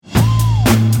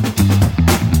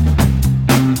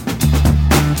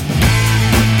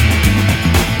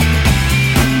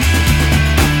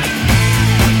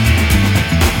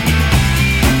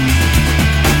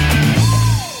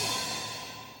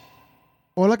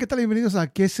¿qué tal? Bienvenidos a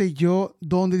 ¿Qué sé yo?,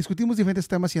 donde discutimos diferentes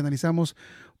temas y analizamos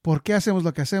por qué hacemos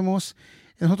lo que hacemos.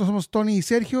 Nosotros somos Tony y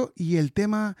Sergio y el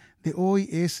tema de hoy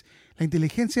es la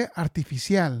inteligencia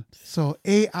artificial. So,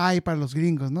 AI para los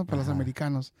gringos, ¿no? Para los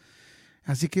americanos.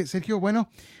 Así que, Sergio, bueno,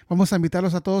 vamos a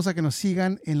invitarlos a todos a que nos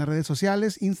sigan en las redes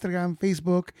sociales, Instagram,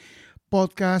 Facebook,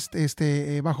 podcast,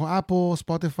 bajo Apple,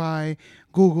 Spotify,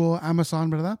 Google,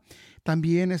 Amazon, ¿verdad?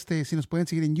 También, si nos pueden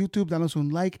seguir en YouTube, danos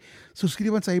un like,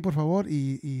 suscríbanse ahí, por favor,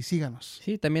 y síganos.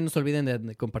 Sí, también no se olviden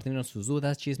de compartirnos sus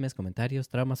dudas, chismes, comentarios,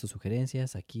 traumas o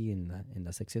sugerencias aquí en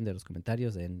la sección de los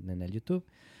comentarios en el YouTube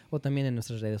o también en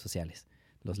nuestras redes sociales.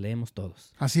 Los leemos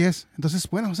todos. Así es. Entonces,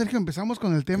 bueno, Sergio, empezamos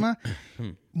con el tema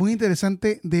muy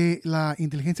interesante de la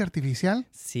inteligencia artificial.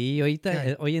 Sí, hoy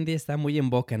en día está muy en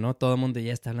boca, ¿no? Todo el mundo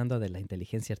ya está hablando de la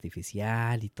inteligencia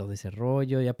artificial y todo ese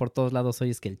rollo. Ya por todos lados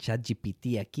hoy es que el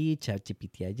ChatGPT aquí,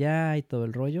 ChatGPT allá y todo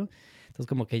el rollo. Entonces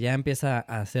como que ya empieza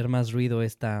a hacer más ruido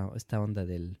esta onda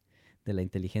de la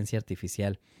inteligencia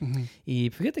artificial. Uh-huh.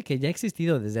 Y fíjate que ya ha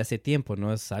existido desde hace tiempo,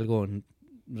 no es algo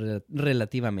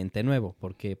relativamente nuevo,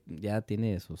 porque ya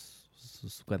tiene sus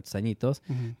cuantos añitos,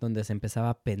 Uh-huh. donde se empezaba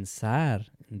a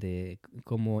pensar de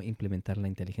cómo implementar la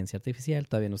inteligencia artificial.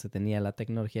 Todavía no se tenía la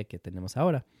tecnología que tenemos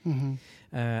ahora. Uh-huh.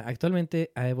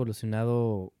 Actualmente ha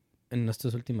evolucionado, en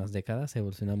nuestras últimas décadas, ha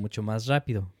evolucionado mucho más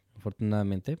rápido,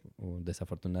 afortunadamente o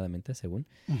desafortunadamente, según.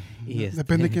 Uh-huh. Y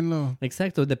depende de quién lo...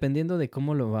 Exacto, dependiendo de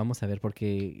cómo lo vamos a ver,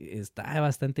 porque está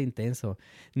bastante intenso.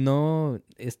 No,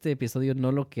 este episodio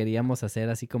no lo queríamos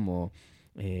hacer así como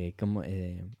que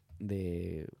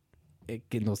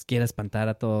nos quiera espantar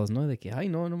a todos, ¿no? De que, ay,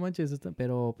 no manches,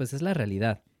 pero pues es la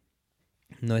realidad.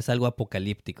 No es algo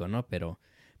apocalíptico, ¿no? Pero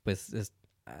pues es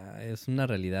una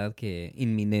realidad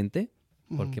inminente,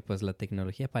 porque pues la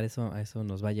tecnología a eso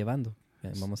nos va llevando.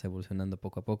 Vamos evolucionando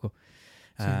poco a poco.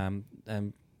 Sí.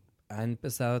 Ha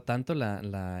empezado tanto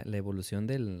la evolución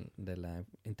de la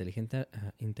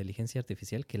inteligencia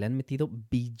artificial que le han metido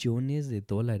billones de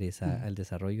dólares al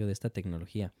desarrollo de esta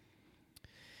tecnología.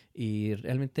 Y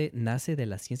realmente nace de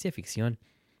la ciencia ficción.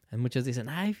 Muchos dicen,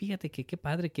 ay, fíjate que qué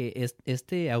padre que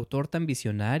este autor tan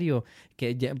visionario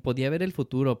que ya podía ver el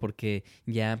futuro, porque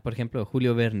ya, por ejemplo,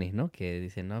 Julio Verne, ¿no? Que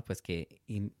dice, no, pues que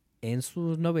en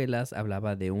sus novelas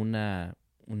hablaba de una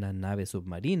nave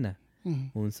submarina.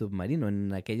 Uh-huh. Un submarino.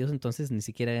 En aquellos entonces ni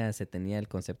siquiera se tenía el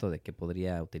concepto de que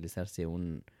podría utilizarse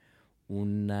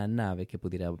una nave que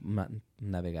pudiera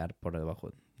navegar por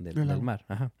debajo del mar.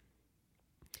 Ajá.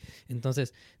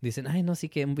 Entonces dicen, ay, no, sí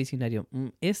que un visionario.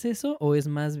 ¿Es eso o es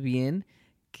más bien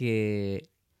que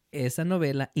esa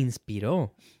novela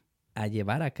inspiró a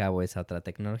llevar a cabo esa otra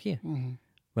tecnología? Uh-huh.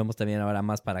 Vamos también ahora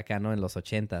más para acá, ¿no? En los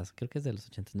 80s. Creo que es de los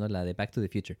 80s, ¿no? La de Back to the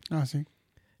Future. Ah, sí.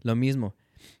 Lo mismo.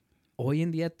 Hoy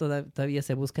en día todavía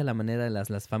se busca la manera de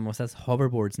las famosas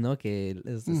hoverboards, ¿no? Que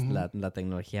es Uh-huh. la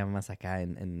tecnología más acá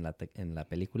en la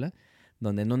película,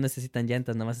 donde no necesitan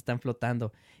llantas, nada más están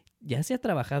flotando. Ya se ha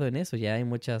trabajado en eso, ya hay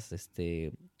muchos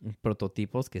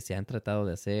prototipos que se han tratado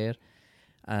de hacer.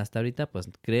 Hasta ahorita, pues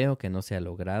creo que no se ha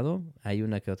logrado. Hay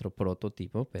una que otro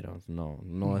prototipo, pero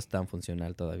no es tan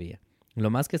funcional todavía. Lo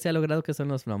más que se ha logrado que son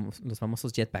los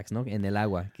famosos jetpacks, ¿no? En el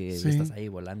agua, que Sí. estás ahí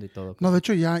volando y todo. No, de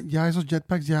hecho ya esos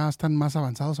jetpacks ya están más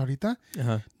avanzados ahorita.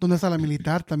 Ajá. Donde está la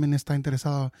militar también está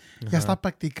interesado. Ya Ajá. está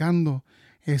practicando.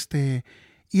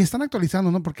 Y están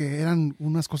actualizando, ¿no? Porque eran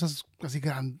unas cosas así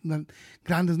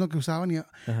grandes, ¿no? Que usaban. Y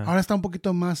Ajá. ahora está un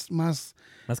poquito más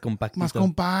compactito. más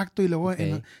compacto. Y luego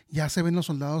Okay. ya se ven los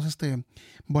soldados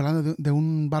volando de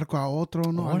un barco a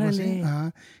otro, ¿no? Algo así. ¡Órale!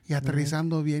 Ajá. Y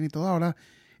aterrizando bien y todo. Ahora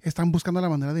están buscando la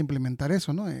manera de implementar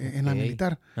eso, ¿no? En la Ok.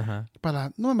 militar. Ajá.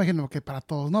 No me imagino que para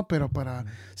todos, ¿no? Pero para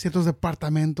ciertos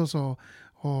departamentos o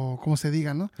como se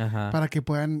diga, ¿no? Ajá. Para que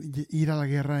puedan ir a la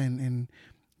guerra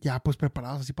ya pues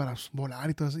preparados así para volar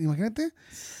y todo eso. Imagínate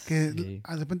que Sí.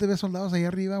 de repente ves soldados ahí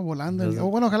arriba volando. Entonces,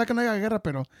 Bueno, ojalá que no haya guerra,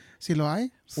 pero si lo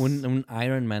hay. un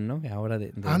Iron Man, ¿no? Ahora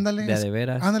Ándale, de a de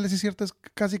veras. ándale, sí es cierto, es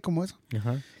casi como eso.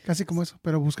 Ajá. Casi como eso.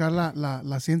 Pero buscar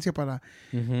la ciencia para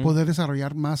Ujú. poder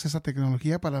desarrollar más esa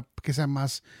tecnología para que sea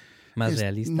más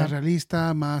realista. más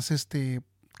realista, más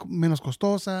menos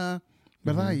costosa,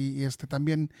 ¿verdad? Ujú. Y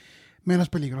también menos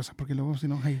peligrosa, porque luego si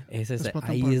no, ahí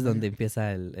es donde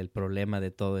empieza el problema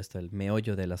de todo esto, el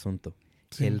meollo del asunto.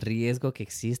 Sí. El riesgo que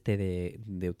existe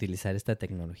de utilizar esta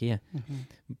tecnología.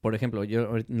 Uh-huh. Por ejemplo,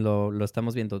 lo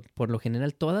estamos viendo. Por lo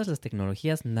general, todas las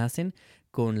tecnologías nacen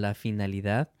con la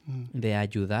finalidad de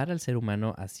ayudar al ser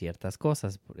humano a ciertas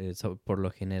cosas. Por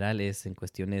lo general es en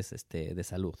cuestiones de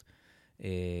salud.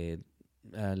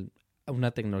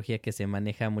 Una tecnología que se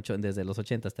maneja mucho desde los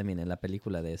 80s también en la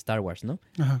película de Star Wars, ¿no?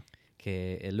 Ajá.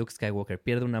 que Luke Skywalker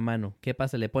pierde una mano. ¿Qué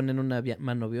pasa? Le ponen una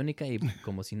mano biónica y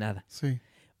como si nada. Sí.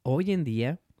 Hoy en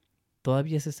día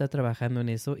todavía se está trabajando en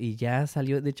eso y ya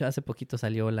salió, de hecho hace poquito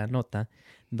salió la nota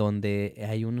donde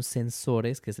hay unos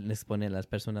sensores que se les ponen a las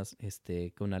personas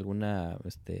con alguna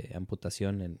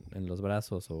amputación en los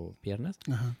brazos o piernas.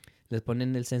 Ajá. Les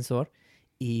ponen el sensor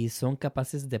y son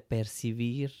capaces de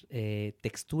percibir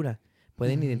textura.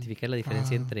 Pueden identificar la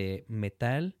diferencia entre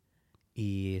metal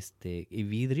y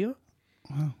vidrio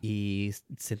Wow. y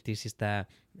sentir si está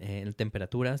en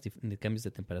temperaturas, cambios de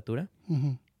temperatura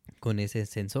con ese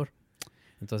sensor.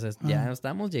 Entonces ya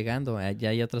estamos llegando. Ya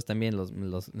hay otros también,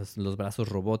 los brazos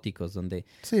robóticos, donde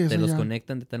te los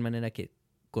conectan de tal manera que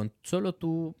con solo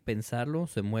tú pensarlo,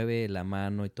 se mueve la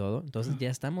mano y todo. Entonces ya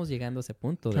estamos llegando a ese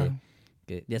punto de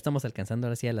que ya estamos alcanzando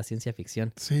ahora sí a la ciencia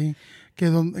ficción. Sí,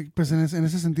 que pues en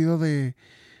ese sentido de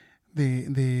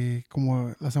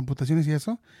como las amputaciones y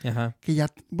eso, Ajá. que ya,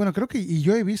 bueno, creo que, y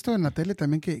yo he visto en la tele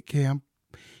también que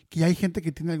ya hay gente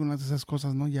que tiene algunas de esas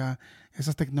cosas, ¿no? Ya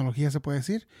esas tecnologías, se puede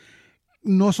decir,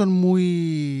 no son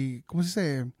muy, ¿cómo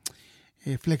se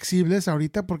dice? Flexibles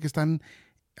ahorita porque están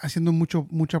haciendo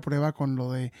mucha prueba con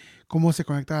lo de cómo se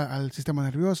conecta al sistema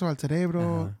nervioso, al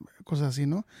cerebro, cosas así,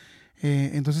 ¿no?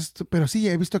 Entonces, pero sí,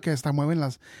 he visto que hasta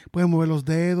pueden mover los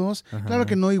dedos. Ajá. Claro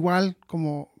que no igual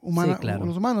como sí, claro.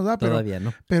 los humanos, ¿verdad? Todavía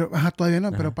no. Todavía no,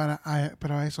 Ajá. pero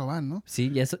para eso van, ¿no?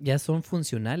 Sí, ya son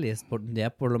funcionales.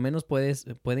 Ya por lo menos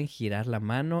pueden girar la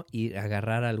mano y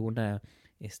agarrar alguna,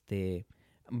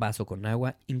 vaso con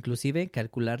agua, inclusive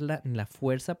calcular la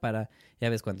fuerza para, ya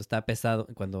ves, cuando está pesado,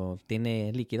 cuando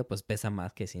tiene líquido, pues pesa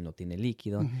más que si no tiene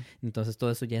líquido. Entonces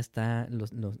todo eso ya está,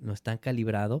 no está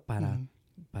calibrado para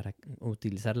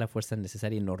utilizar la fuerza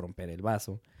necesaria y no romper el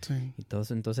vaso. Sí.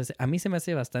 Entonces, a mí se me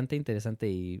hace bastante interesante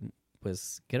y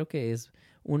pues creo que es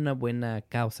una buena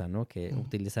causa, ¿no? Que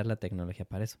utilizar la tecnología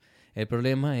para eso. El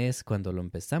problema es cuando lo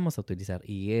empezamos a utilizar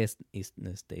y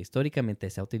históricamente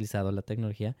se ha utilizado la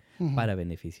tecnología para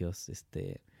beneficios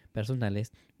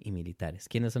personales y militares.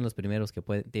 ¿Quiénes son los primeros que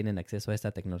tienen acceso a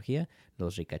esta tecnología?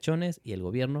 Los ricachones y el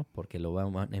gobierno, porque lo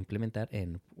van a implementar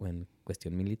en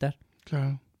cuestión militar.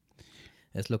 Claro.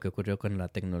 Es lo que ocurrió con la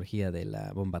tecnología de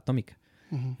la bomba atómica.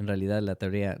 En realidad,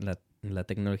 la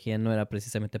tecnología no era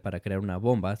precisamente para crear una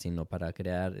bomba, sino para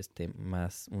crear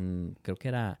creo que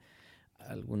era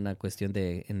alguna cuestión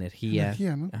de energía.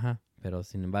 Energía, ¿no? Ajá. Pero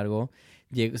sin embargo,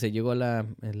 se llegó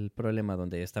el problema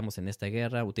donde estamos en esta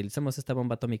guerra, utilizamos esta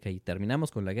bomba atómica y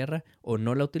terminamos con la guerra, o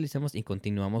no la utilizamos y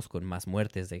continuamos con más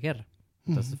muertes de guerra.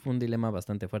 Entonces fue un dilema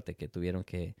bastante fuerte que tuvieron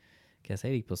que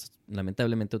hacer y pues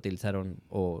lamentablemente utilizaron,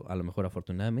 o a lo mejor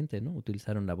afortunadamente, ¿no?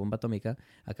 Utilizaron la bomba atómica,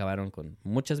 acabaron con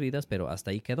muchas vidas, pero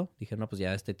hasta ahí quedó. Dijeron, no, pues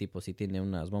ya este tipo sí tiene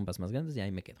unas bombas más grandes, ya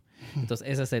ahí me quedo. Entonces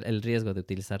ese es el riesgo de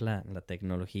utilizar la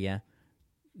tecnología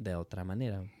de otra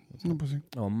manera. O sea, No, pues sí.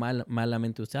 O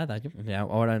malamente usada.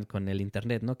 Ahora con el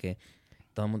internet, ¿no? Que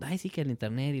todo el mundo, ay, sí que el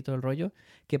internet y todo el rollo.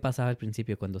 ¿Qué pasaba al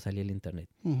principio cuando salía el internet?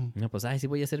 No, pues, ay, sí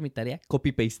voy a hacer mi tarea,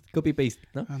 copy-paste,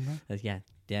 ¿no? Entonces ya,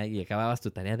 y acababas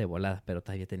tu tarea de volada, pero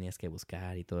todavía tenías que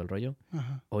buscar y todo el rollo.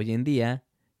 Ajá. Hoy en día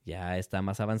ya está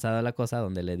más avanzada la cosa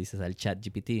donde le dices al chat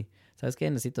GPT, ¿sabes qué?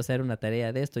 Necesito hacer una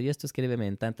tarea de esto y esto, escríbeme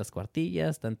en tantas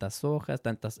cuartillas, tantas hojas,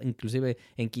 inclusive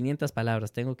en 500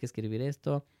 palabras. Tengo que escribir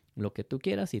esto, lo que tú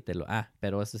quieras y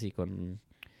pero eso sí con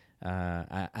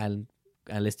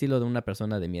al estilo de una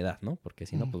persona de mi edad, ¿no? Porque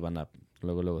si no, pues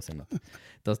luego se nota.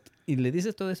 Entonces, y le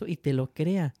dices todo eso y te lo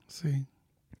crea. Sí.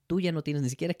 Tú ya no tienes ni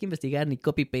siquiera que investigar, ni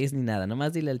copy-paste, ni nada.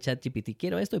 Nomás dile al chat GPT,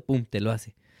 quiero esto y pum, te lo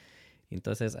hace.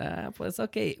 Entonces, pues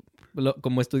ok.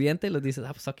 Como estudiante lo dices,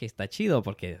 pues ok, está chido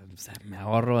porque me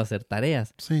ahorro hacer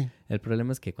tareas. Sí. El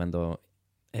problema es que cuando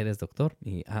eres doctor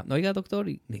y, oiga doctor,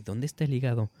 ¿y dónde está el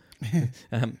hígado?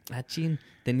 Chin,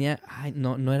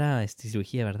 no era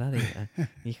cirugía, ¿verdad?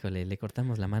 Híjole, le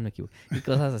cortamos la mano y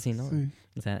cosas así, ¿no? Sí.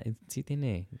 O sea, sí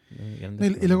tiene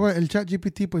grandes Y luego el chat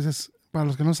GPT, pues es, para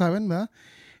los que no saben, ¿verdad?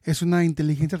 Es una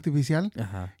inteligencia artificial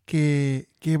que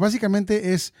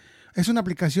básicamente es una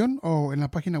aplicación o en la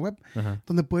página web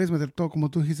donde puedes meter todo, como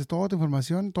tú dijiste, toda tu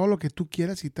información, todo lo que tú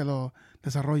quieras y te lo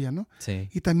desarrolla, ¿no? Sí.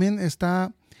 Y también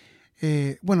está,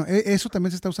 eso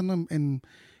también se está usando en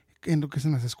lo que es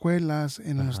en las escuelas,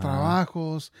 en los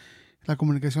trabajos, la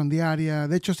comunicación diaria.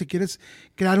 De hecho, si quieres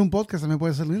crear un podcast, también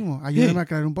puedes hacer lo mismo. Ayúdame a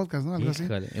crear un podcast, ¿no? Algo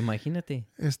Híjole, así. Imagínate.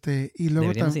 Y luego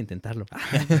deberíamos intentarlo.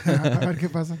 A ver qué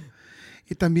pasa.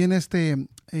 Y también está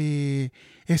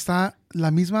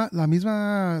la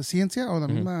misma ciencia o la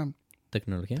misma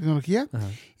tecnología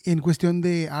en cuestión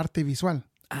de arte visual.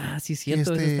 Sí,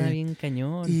 cierto, eso está bien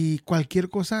cañón. Y cualquier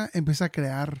cosa empieza a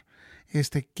crear.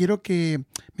 Quiero que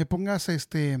me pongas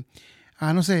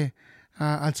no sé,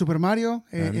 al Super Mario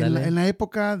en la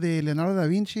época de Leonardo da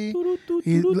Vinci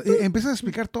y empiezas a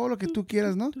explicar todo lo que tú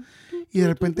quieras, ¿no? Y de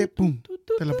repente, ¡pum!,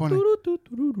 te lo pone.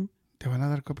 Te van a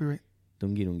dar copyright.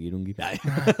 Tungi. Tungi.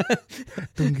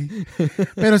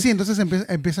 Pero sí, entonces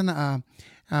empiezan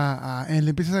le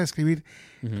empiezas a describir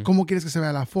cómo quieres que se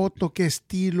vea la foto, qué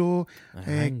estilo,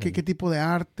 qué tipo de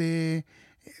arte,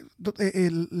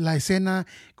 la escena,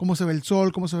 cómo se ve el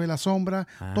sol, cómo se ve la sombra,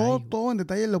 todo en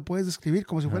detalle lo puedes describir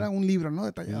como si fuera un libro, ¿no?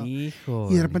 Detallado.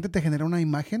 Híjole. Y de repente te genera una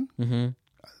imagen,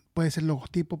 puede ser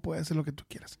logotipo, puede ser lo que tú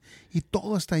quieras. Y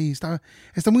todo está ahí.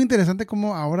 Está muy interesante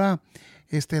cómo ahora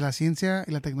la ciencia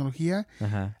y la tecnología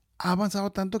ha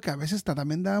avanzado tanto que a veces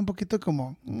también da un poquito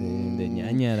como... de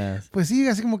ñañaras. Pues sí,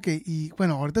 así como que... Y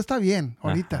bueno, ahorita está bien,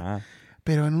 ahorita.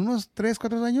 Pero en unos 3,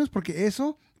 4 años, porque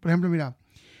eso, por ejemplo, mira,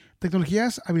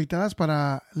 tecnologías habilitadas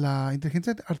para la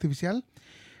inteligencia artificial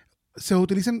se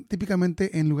utilizan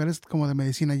típicamente en lugares como de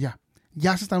medicina ya.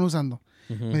 Ya se están usando.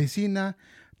 Medicina,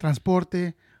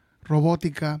 transporte,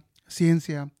 robótica,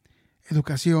 ciencia,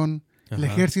 educación, el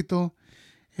ejército,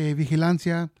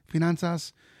 vigilancia,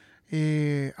 finanzas,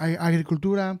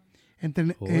 agricultura,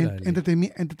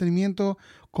 entretenimiento,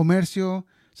 comercio,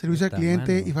 servicio al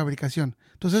cliente y fabricación.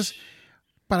 Entonces,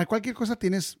 para cualquier cosa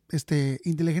tienes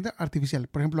inteligencia artificial.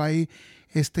 Por ejemplo, hay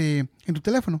en tu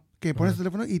teléfono, que pones tu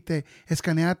teléfono y te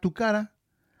escanea tu cara.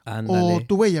 Ándale. O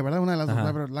tu huella, ¿verdad? Una de las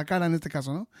dos, la cara en este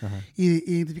caso, ¿no?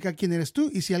 Y identifica quién eres tú,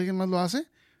 y si alguien más lo hace,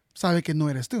 sabe que no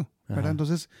eres tú, ¿verdad?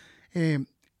 Entonces,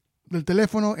 el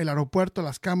teléfono, el aeropuerto,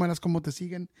 las cámaras, cómo te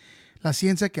siguen, la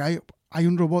ciencia que hay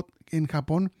un robot en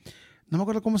Japón, no me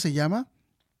acuerdo cómo se llama,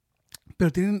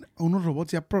 pero tienen unos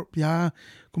robots ya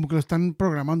como que lo están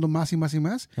programando más y más y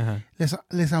más,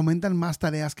 les aumentan más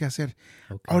tareas que hacer.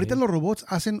 Ahorita los robots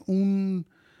hacen un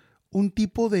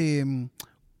tipo de...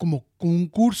 como un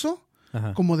curso,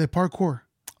 como de parkour.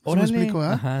 ¿Sí me explico,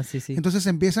 verdad? Sí. Entonces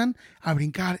empiezan a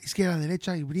brincar izquierda,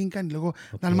 derecha, y brincan, y luego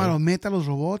dan marometa a los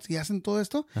robots y hacen todo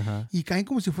esto, y caen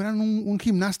como si fueran un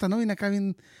gimnasta, ¿no? Vienen acá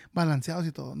bien balanceados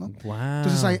y todo, ¿no? Wow.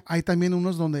 Entonces hay también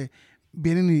unos donde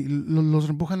vienen y los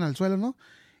empujan al suelo, ¿no?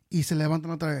 Y se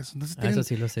levantan otra vez. Entonces eso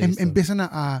sí los he visto. empiezan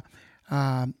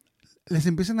les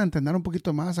empiezan a entrenar un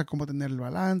poquito más a cómo tener el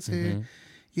balance.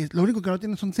 Y lo único que no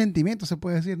tienen son sentimientos, se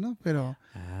puede decir, ¿no? Pero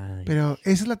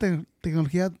esa es la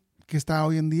tecnología que está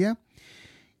hoy en día.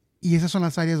 Y esas son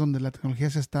las áreas donde la tecnología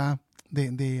se está,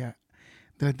 de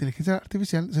la inteligencia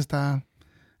artificial, se está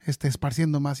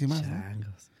esparciendo más y más, ¿no?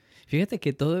 Fíjate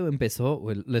que todo empezó,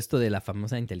 esto de la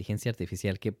famosa inteligencia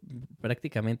artificial, que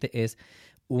prácticamente es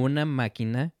una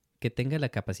máquina que tenga la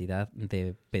capacidad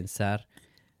de pensar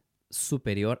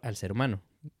superior al ser humano,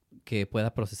 que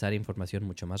pueda procesar información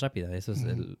mucho más rápida. Eso es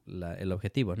el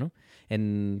objetivo, ¿no?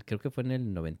 Creo que fue en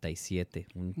el 97,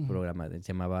 un programa se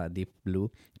llamaba Deep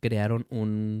Blue, crearon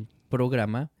un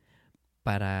programa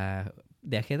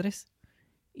de ajedrez,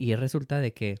 y resulta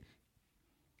de que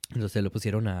se lo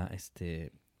pusieron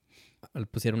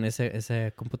pusieron esa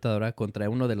computadora contra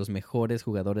uno de los mejores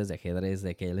jugadores de ajedrez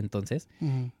de aquel entonces,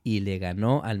 y le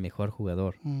ganó al mejor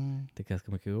jugador. Te quedas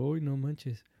como que, uy, no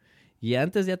manches. Y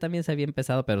antes ya también se había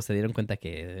empezado, pero se dieron cuenta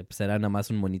que pues, era nada más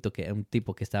un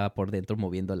tipo que estaba por dentro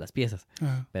moviendo las piezas.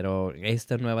 Pero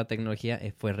esta nueva tecnología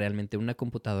fue realmente una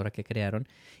computadora que crearon,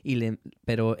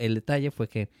 pero el detalle fue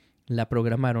que la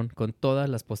programaron con todas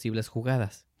las posibles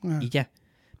jugadas y ya.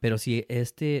 Pero si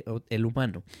el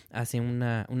humano hace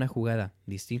una jugada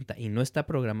distinta y no está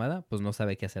programada, pues no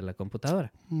sabe qué hacer la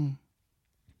computadora.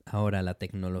 Ahora, la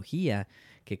tecnología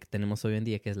que tenemos hoy en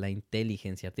día, que es la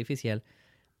inteligencia artificial,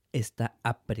 está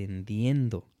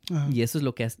aprendiendo. Y eso es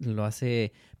lo que lo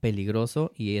hace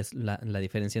peligroso, y es la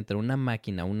diferencia entre una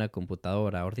máquina, una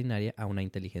computadora ordinaria, a una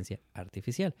inteligencia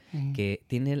artificial. Que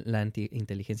la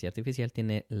inteligencia artificial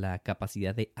tiene la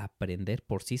capacidad de aprender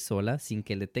por sí sola sin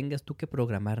que le tengas tú que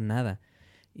programar nada.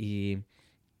 Y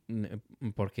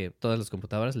porque todas las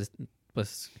computadoras,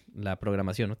 pues la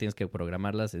programación, ¿no? Tienes que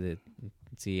programarlas.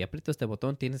 Si aprieto este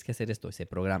botón, tienes que hacer esto, y se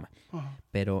programa.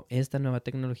 Pero esta nueva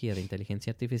tecnología de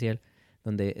inteligencia artificial,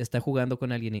 donde está jugando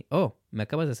con alguien y, me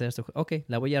acabas de hacer esto, ok,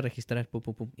 la voy a registrar, pum,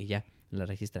 pum, pum, y ya, la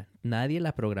registra. Nadie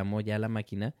la programó ya la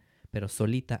máquina, pero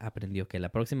solita aprendió que la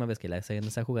próxima vez que le hagan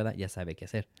esa jugada, ya sabe qué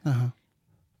hacer.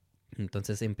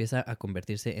 Entonces empieza a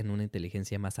convertirse en una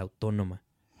inteligencia más autónoma.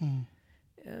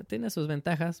 Tiene sus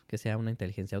ventajas que sea una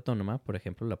inteligencia autónoma. Por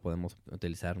ejemplo, la podemos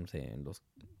utilizar, no sé, en los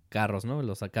carros, ¿no?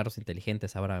 Los carros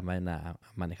inteligentes ahora van a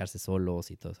manejarse solos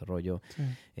y todo ese rollo.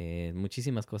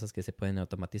 Muchísimas cosas que se pueden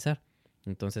automatizar.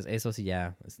 Entonces, eso sí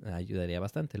ya ayudaría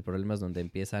bastante. El problema es donde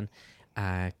empiezan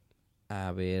a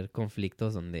haber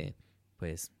conflictos donde,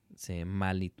 pues, se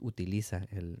mal utiliza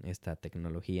esta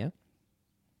tecnología.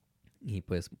 y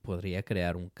pues podría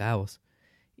crear un caos.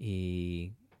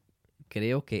 Y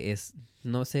creo que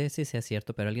no sé si sea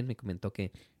cierto, pero alguien me comentó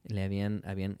que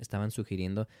estaban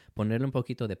sugiriendo ponerle un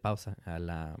poquito de pausa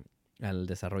al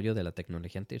desarrollo de la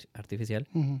tecnología artificial,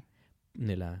 Ujú.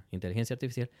 de la inteligencia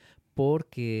artificial,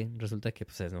 porque resulta que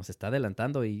pues, se nos está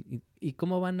adelantando y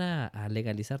cómo van a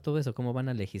legalizar todo eso, cómo van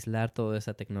a legislar toda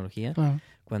esa tecnología Claro.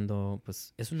 cuando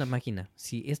pues es una máquina.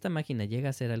 Si esta máquina llega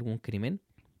a hacer algún crimen,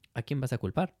 ¿a quién vas a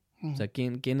culpar? O sea,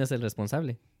 ¿quién es el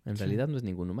responsable? En Sí. realidad no es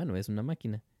ningún humano, es una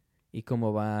máquina. Y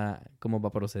cómo va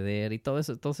a proceder y todo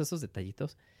eso, todos esos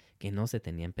detallitos que no se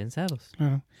tenían pensados.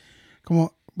 Claro.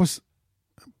 Como, pues,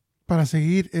 para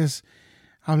seguir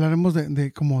hablaremos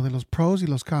de como de los pros y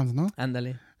los cons, ¿no?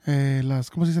 Ándale.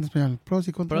 ¿Cómo se dice en español? Pros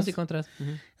y contras. Pros y contras.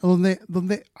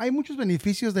 Donde hay muchos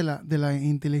beneficios de la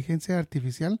inteligencia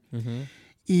artificial Ujú.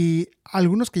 y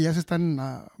algunos que ya se están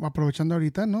aprovechando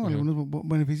ahorita, ¿no? Ujú. Algunos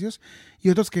beneficios y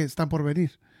otros que están por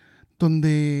venir.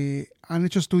 Donde han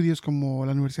hecho estudios como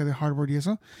la Universidad de Harvard y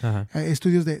eso, Ajá.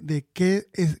 estudios de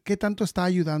qué tanto está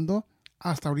ayudando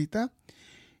hasta ahorita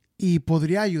y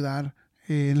podría ayudar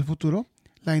en el futuro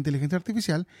la inteligencia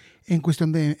artificial en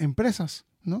cuestión de empresas,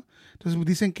 ¿no? Entonces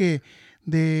dicen que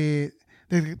de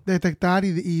detectar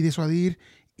y disuadir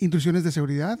intrusiones de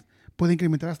seguridad puede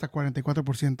incrementar hasta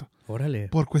 44% Órale.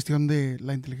 por cuestión de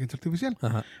la inteligencia artificial.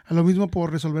 Ajá. A lo mismo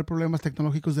por resolver problemas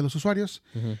tecnológicos de los usuarios,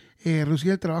 Ujú.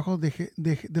 reducir el trabajo de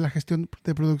la gestión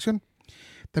de producción.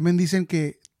 También dicen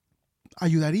que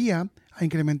ayudaría a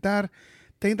incrementar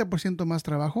 30% más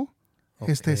trabajo, Ok.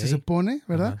 se supone,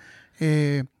 ¿verdad?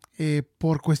 Ajá.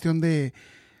 Por cuestión de,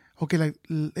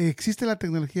 existe la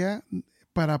tecnología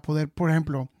para poder, por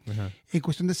ejemplo, Ajá. en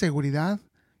cuestión de seguridad,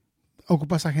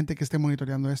 ocupas a gente que esté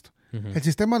monitoreando esto. Ujú. El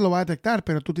sistema lo va a detectar,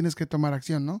 pero tú tienes que tomar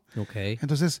acción, ¿no? Ok.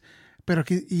 Entonces, pero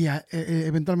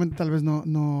eventualmente tal vez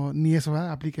no ni eso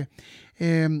aplique.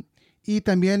 Y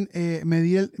también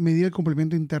medir el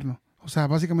cumplimiento interno. O sea,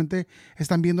 básicamente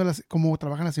están viendo cómo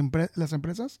trabajan las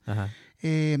empresas, Ajá.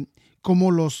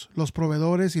 cómo los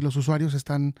proveedores y los usuarios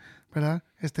están, ¿verdad?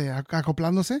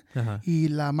 Acoplándose Ajá. y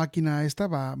la máquina esta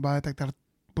va a detectar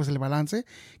pues el balance,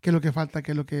 qué es lo que falta,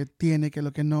 qué es lo que tiene, qué es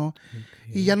lo que no. Ok.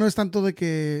 Y ya no es tanto de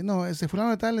que, no, fulano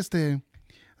de tal,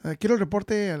 quiero el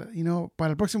reporte,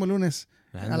 para el próximo lunes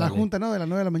a la Ándale. junta, ¿no? De las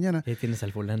 9 de la mañana. Ya tienes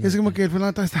al fulano. Y es como que el fulano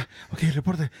de tal está, ok,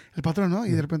 reporte, el patrón, ¿no?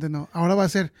 Y de repente no. Ahora va a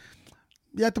ser,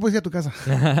 ya te puedes ir a tu casa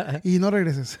y no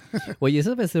regreses. Oye,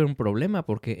 eso debe ser un problema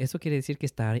porque eso quiere decir que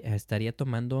estaría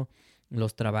tomando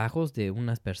los trabajos de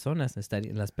unas personas.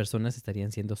 Las personas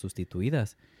estarían siendo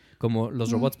sustituidas. Como los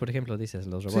robots, por ejemplo, dices,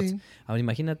 los robots. Sí, Ahora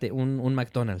imagínate un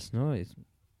McDonald's, ¿no?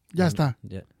 ya está.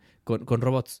 Con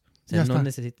robots. O sea, Ya no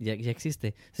está. ya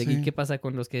existe. O sea, Sí. ¿y qué pasa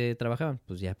con los que trabajaban?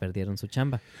 Pues ya perdieron su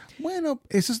chamba. Bueno,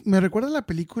 me recuerda a la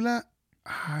película,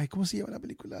 ay, ¿cómo se llama la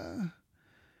película?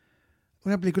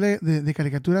 Una película de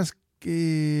caricaturas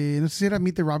que no sé si era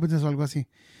Meet the Robinsons o algo así.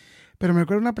 Pero me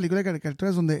recuerdo una película de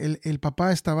caricaturas donde el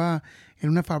papá estaba en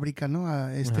una fábrica, ¿no?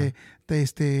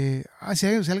 Si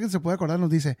alguien se puede acordar nos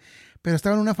dice, pero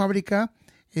estaba en una fábrica,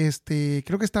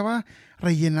 creo que estaba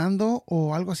rellenando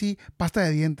o algo así, pasta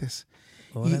de dientes.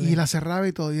 Y la cerraba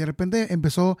y todo. Y de repente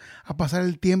empezó a pasar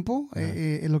el tiempo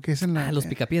en lo que es en la... Los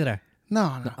picapiedra.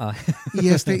 No. Ah. Y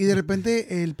de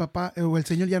repente el papá o el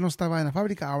señor ya no estaba en la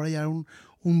fábrica, ahora ya era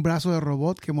un brazo de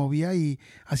robot que movía y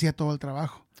hacía todo el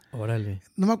trabajo. Órale.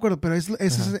 No me acuerdo, pero es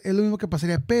lo mismo que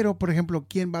pasaría. Pero, por ejemplo,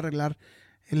 ¿quién va a arreglar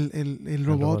el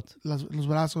robot, los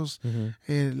brazos, Ujú.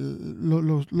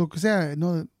 lo que sea,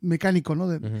 ¿no? Mecánico, ¿no?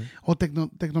 Ujú. O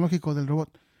tecnológico del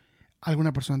robot?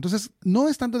 Alguna persona. Entonces, no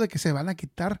es tanto de que se van a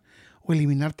quitar o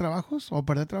eliminar trabajos o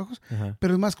perder trabajos, Ajá.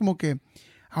 pero es más como que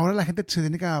ahora la gente se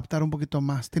tiene que adaptar un poquito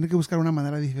más, tiene que buscar una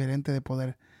manera diferente de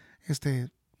poder,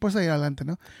 pues salir adelante,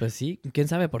 ¿no? Pues sí, quién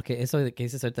sabe, porque eso de que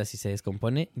dices ahorita, si se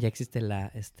descompone, ya existe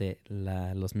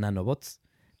los nanobots,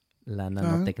 la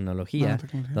nanotecnología,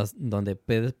 Nanotecnología. donde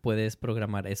puedes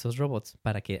programar esos robots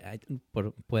para que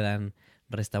puedan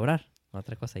restaurar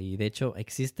otra cosa. Y de hecho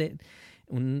existe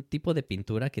un tipo de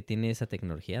pintura que tiene esa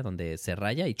tecnología donde se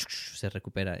raya y se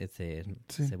recupera, Sí.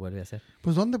 se vuelve a hacer.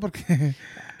 Pues ¿dónde? Porque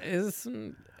Es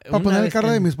para una poner el vez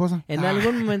carro de mi esposa. en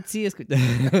algún momento sí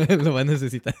lo va a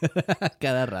necesitar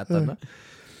cada rato, ¿no?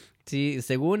 Sí,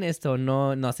 según esto,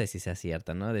 no sé si sea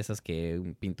cierta, ¿no? De esas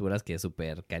pinturas que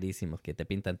súper carísimos, que te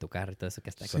pintan tu carro y todo eso, que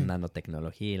está con Sí.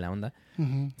 nanotecnología y la onda.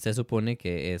 Ujú. Se supone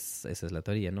que esa es la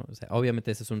teoría, ¿no? O sea,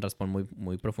 obviamente ese es un raspón muy,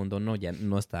 muy profundo, ¿no? Ya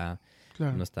no está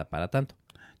Claro. para tanto.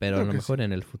 Pero a Creo lo que mejor sí.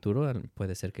 en el futuro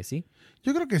puede ser que sí.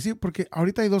 Yo creo que sí, porque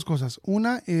ahorita hay dos cosas.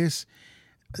 Una es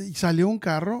Salió un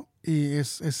carro y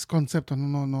es concepto,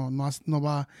 no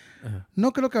va. Ajá.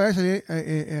 No creo que vaya a salir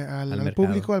al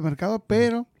público, al mercado,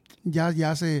 pero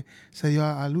ya se dio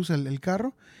a luz el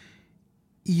carro.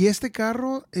 Y este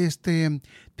carro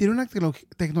tiene una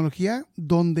tecnología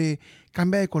donde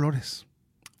cambia de colores.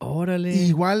 ¡Órale! Y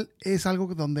igual es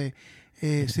algo donde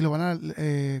si lo van a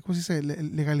 ¿cómo se dice?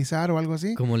 Legalizar o algo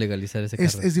así. ¿Cómo legalizar ese carro?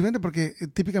 Es diferente porque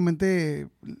típicamente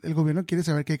el gobierno quiere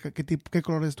saber qué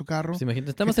color es tu carro. Pues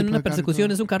imagínate, estamos en una persecución,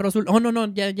 es un carro azul. Oh,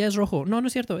 no, ya es rojo. No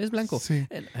es cierto, es blanco. Sí.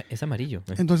 Es amarillo.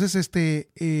 Entonces,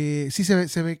 sí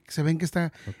se ven que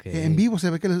está en vivo, se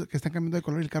ve que están cambiando de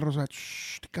color y el carro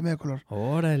cambia de color.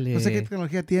 ¡Órale! No sé qué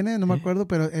tecnología tiene, no me acuerdo,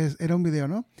 pero era un video,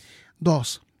 ¿no?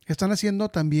 2, están haciendo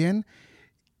también,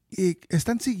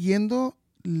 están siguiendo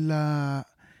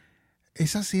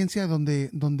esa ciencia donde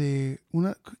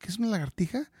 ¿qué es una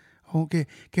lagartija? O que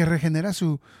regenera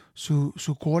su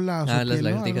cola o su las piel, ¿no?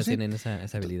 lagartijas tienen esa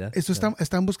habilidad. Esto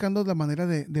están buscando la manera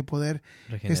de poder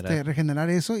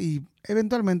regenerar eso y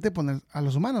eventualmente poner a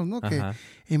los humanos, ¿no? Que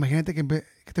imagínate que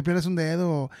te pierdas un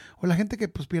dedo o la gente que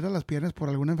pues pierda las piernas por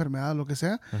alguna enfermedad o lo que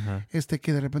sea,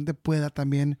 que de repente pueda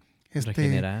también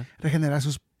regenerar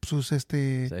sus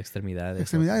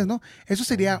extremidades, ¿no? Eso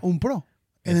sería un pro.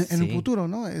 En un futuro,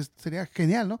 ¿no? Sería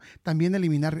genial, ¿no? También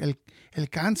eliminar el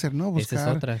cáncer, ¿no? Esa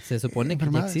es otra. Se supone que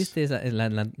ya existe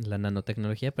la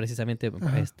nanotecnología precisamente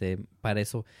para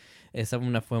eso. Esa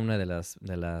fue una de las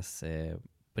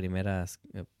primeras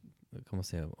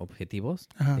objetivos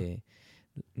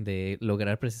de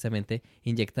lograr precisamente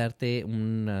inyectarte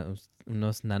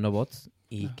unos nanobots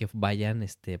y que vayan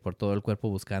por todo el cuerpo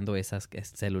buscando esas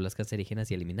células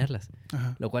cancerígenas y eliminarlas.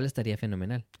 Lo cual estaría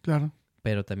fenomenal. Claro.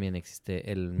 Pero también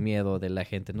existe el miedo de la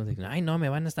gente, ¿no? Ay, no, me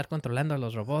van a estar controlando a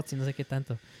los robots y no sé qué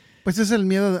tanto. Pues es el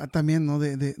miedo también, ¿no?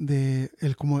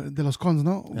 Como de los cons,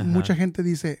 ¿no? Mucha gente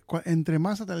dice, entre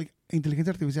más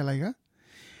inteligencia artificial haya,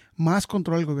 más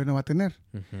control el gobierno va a tener.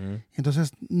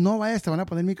 Entonces, no vayas, te van a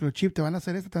poner microchip, te van a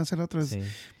hacer esto, te van a hacer lo otro. Sí.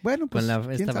 Bueno, pues,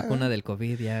 con esta vacuna del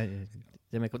COVID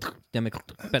te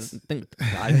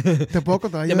puedo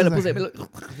controlar. Ya me la puse.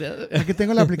 Aquí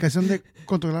tengo la aplicación de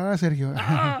controlar a Sergio.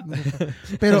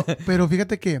 Pero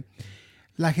fíjate que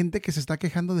la gente que se está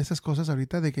quejando de esas cosas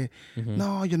ahorita, de que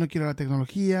no, yo no quiero la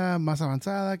tecnología más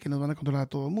avanzada, que nos van a controlar a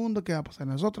todo el mundo, ¿qué va a pasar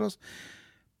a nosotros?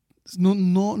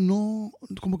 No,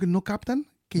 como que no captan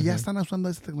que ya están usando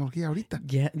esa tecnología ahorita.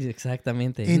 Ya,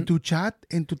 exactamente. En tu chat,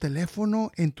 en tu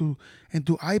teléfono, en tu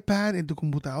iPad, en tu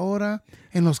computadora,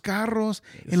 en los carros,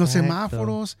 en los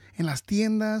semáforos, en las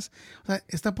tiendas. O sea,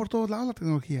 está por todos lados la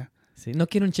tecnología. Sí, no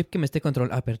quiero un chip que me esté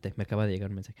controlando. Espérate, me acaba de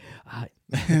llegar un mensaje. Ay,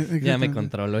 ya me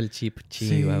controló el chip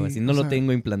o algo así. No lo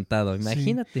tengo implantado,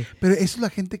 imagínate. Sí. Pero eso es la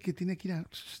gente que tiene que ir a...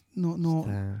 No.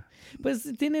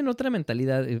 Pues tienen otra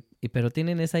mentalidad, pero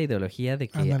tienen esa ideología de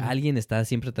que alguien está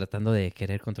siempre tratando de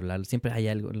querer controlarlo. Siempre hay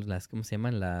algo, ¿cómo se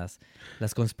llaman? Las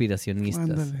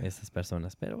conspiracionistas, esas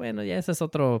personas. Pero bueno, ya ese es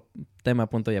otro tema,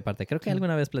 punto y aparte. Creo que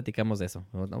alguna vez platicamos de eso.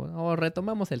 O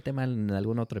retomamos el tema en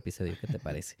algún otro episodio. ¿Qué te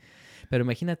parece? Pero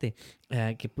imagínate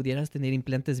que pudieras tener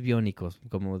implantes biónicos,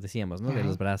 como decíamos, ¿no? De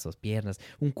los brazos, piernas,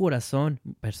 un corazón,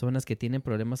 personas que tienen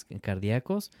problemas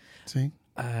cardíacos. Sí.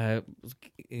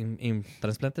 En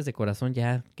trasplantes de corazón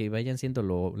ya que vayan siendo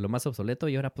lo más obsoleto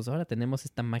y ahora tenemos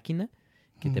esta máquina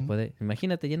que te puede...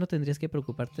 Imagínate, ya no tendrías que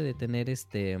preocuparte de tener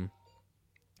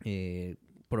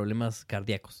problemas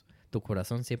cardíacos. Tu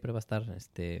corazón siempre va a estar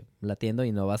latiendo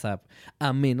y no vas a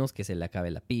menos que se le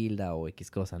acabe la pila o X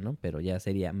cosa, ¿no? Pero ya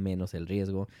sería menos el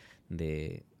riesgo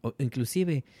de...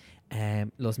 inclusive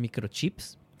los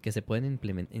microchips que se pueden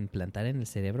implantar en el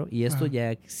cerebro y esto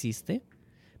ya existe,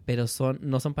 pero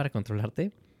no son para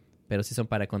controlarte, pero sí son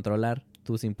para controlar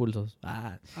tus impulsos.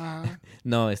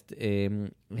 No,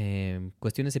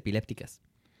 cuestiones epilépticas.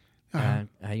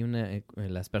 Hay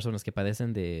las personas que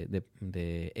padecen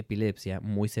de epilepsia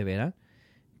muy severa,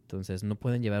 entonces no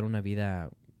pueden llevar una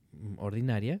vida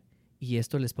ordinaria y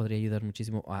esto les podría ayudar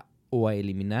muchísimo a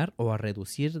eliminar o a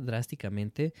reducir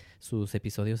drásticamente sus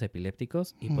episodios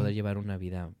epilépticos y poder llevar una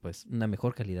vida, pues, una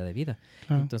mejor calidad de vida.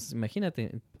 Entonces,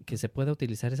 imagínate que se pueda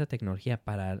utilizar esa tecnología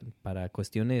para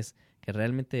cuestiones que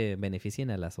realmente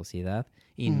beneficien a la sociedad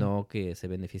y no que se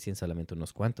beneficien solamente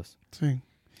unos cuantos. Sí.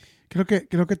 Creo que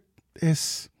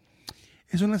es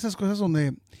una de esas cosas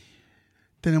donde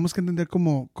tenemos que entender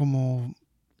como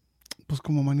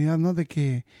humanidad, ¿no? De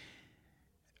que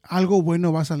algo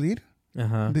bueno va a salir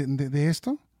de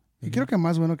esto. Y creo que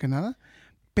más bueno que nada.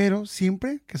 Pero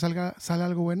siempre que sale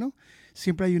algo bueno,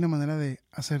 siempre hay una manera de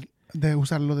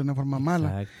usarlo de una forma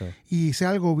mala. Y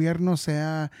sea el gobierno,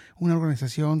 sea una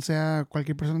organización, sea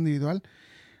cualquier persona individual,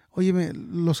 Óyeme,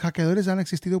 los hackeadores han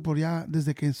existido por ya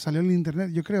desde que salió el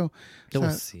internet, yo creo. O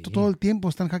sea, Sí. todo el tiempo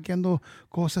están hackeando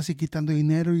cosas y quitando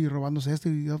dinero y robándose esto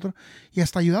y otro. Y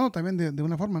hasta ayudando también de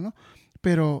una forma, ¿no?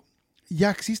 Pero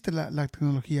ya existe la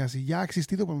tecnología así, ya ha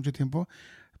existido por mucho tiempo,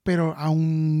 pero a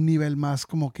un nivel más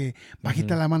como que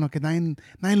bajita la mano, que nadie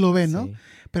lo ve, ¿no? Sí.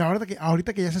 Pero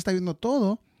ahorita que ya se está viendo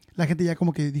todo, la gente ya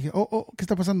como que dije, ¿qué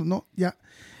está pasando? No,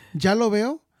 ya lo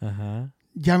veo, Ajá.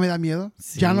 ya me da miedo,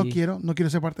 Sí. ya no quiero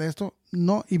ser parte de esto,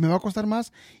 no, y me va a costar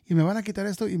más, y me van a quitar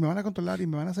esto, y me van a controlar, y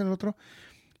me van a hacer el otro.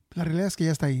 La realidad es que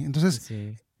ya está ahí. Entonces,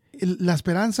 Sí. la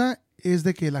esperanza es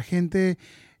de que la gente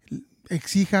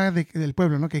exija del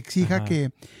pueblo, ¿no? Que exija Ajá.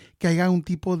 que haya un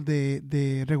tipo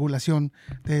de regulación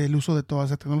del uso de toda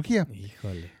esa tecnología.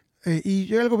 Híjole.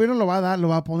 Y el gobierno lo va a dar, lo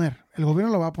va a poner. El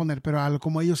gobierno lo va a poner, pero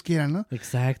como ellos quieran, ¿no?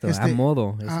 Exacto, a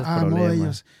modo. Ese es el A modo de problema.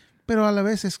 ellos. Pero a la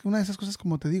vez es una de esas cosas,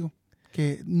 como te digo,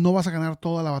 que no vas a ganar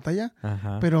toda la batalla,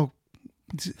 Ajá. pero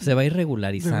Se va a ir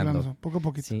regularizando. poco a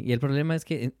poquito. Sí, y el problema es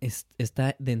que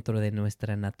está dentro de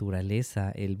nuestra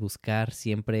naturaleza el buscar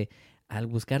siempre, al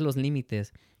buscar los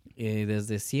límites,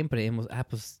 desde siempre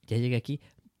pues ya llegué aquí.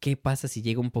 ¿Qué pasa si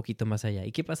llega un poquito más allá?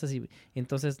 ¿Y qué pasa si...?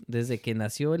 Entonces, desde que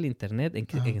nació el Internet,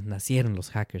 nacieron los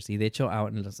hackers. Y de hecho,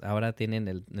 ahora tienen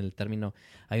el término,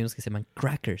 hay unos que se llaman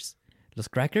crackers. Los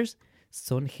crackers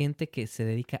son gente que se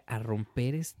dedica a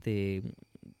romper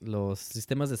los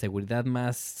sistemas de seguridad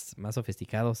más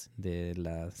sofisticados de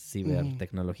la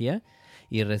cibertecnología.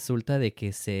 Y resulta de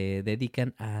que se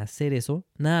dedican a hacer eso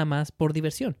nada más por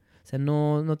diversión. O sea,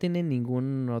 no tienen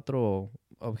ningún otro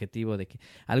objetivo de que...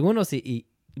 Algunos y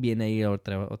viene ahí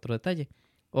otro detalle.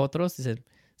 Otros dicen,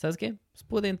 ¿sabes qué? Pues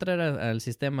pude entrar al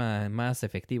sistema más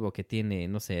efectivo que tiene,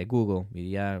 no sé, Google,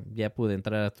 y ya pude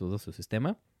entrar a todo su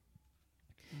sistema.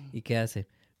 ¿Y qué hace?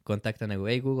 Contactan a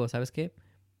Google. Hey, Google, ¿sabes qué?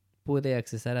 Pude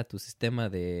accesar a tu sistema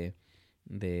de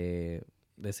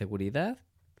seguridad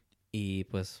y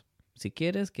pues si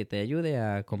quieres que te ayude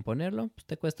a componerlo, pues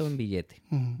te cuesta un billete.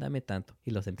 Dame tanto.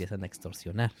 Y los empiezan a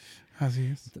extorsionar. Así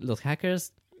es. Los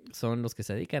hackers son los que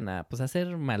se dedican a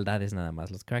hacer maldades nada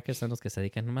más. Los crackers son los que se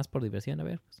dedican nomás por diversión, a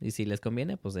ver. Y si les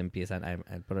conviene, pues empiezan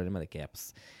el problema de que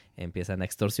empiezan a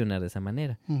extorsionar de esa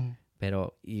manera.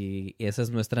 Pero, y esa es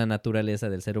nuestra naturaleza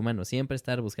del ser humano, siempre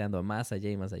estar buscando más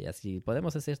allá y más allá. Si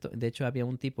podemos hacer esto, de hecho había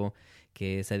un tipo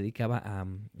que se dedicaba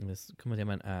 ¿cómo se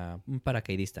llaman? A un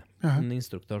paracaidista, un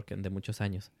instructor de muchos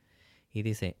años. Y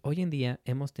dice, hoy en día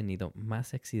hemos tenido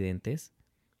más accidentes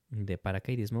de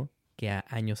paracaidismo que a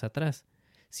años atrás.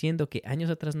 Siendo que años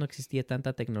atrás no existía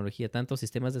tanta tecnología, tantos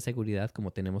sistemas de seguridad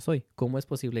como tenemos hoy. ¿Cómo es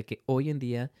posible que hoy en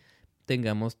día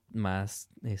tengamos más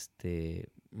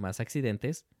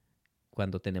accidentes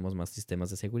cuando tenemos más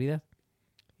sistemas de seguridad?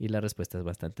 Y la respuesta es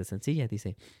bastante sencilla.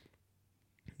 Dice,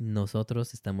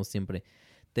 nosotros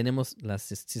tenemos los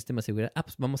sistemas de seguridad.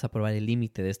 Pues vamos a probar el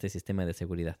límite de este sistema de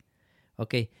seguridad.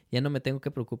 Ok, ya no me tengo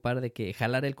que preocupar de que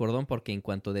jalar el cordón porque en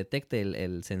cuanto detecte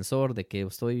el sensor de que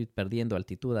estoy perdiendo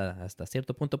altitud hasta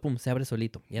cierto punto, pum, se abre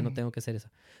solito. Ya no tengo que hacer eso.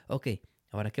 Ok,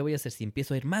 ahora, ¿qué voy a hacer si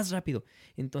empiezo a ir más rápido?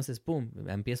 Entonces, pum,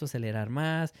 empiezo a acelerar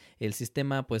más. El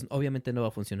sistema, pues, obviamente no va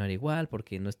a funcionar igual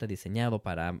porque no está diseñado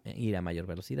para ir a mayor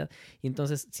velocidad. Y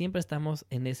entonces, siempre estamos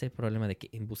en ese problema de que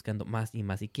buscando más y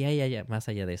más. ¿Y qué hay más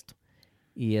allá de esto?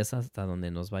 Y es hasta donde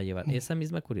nos va a llevar. Esa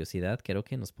misma curiosidad creo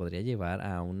que nos podría llevar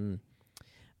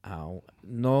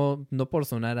no por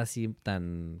sonar así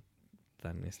tan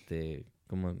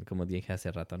como dije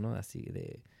hace rato, ¿no? Así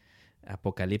de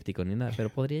apocalíptico ni nada, pero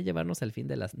podría llevarnos al fin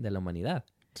de la humanidad.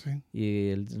 Sí.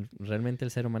 Y realmente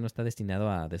el ser humano está destinado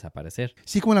a desaparecer.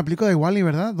 Sí, como en la película de Wall-E,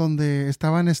 ¿verdad? Donde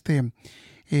estaban,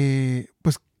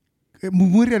 pues,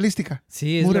 muy realística.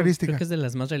 Sí, muy realística. Creo que es de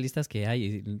las más realistas que hay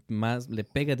y más le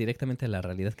pega directamente a la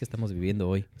realidad que estamos viviendo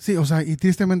hoy. Sí, o sea, y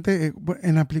tristemente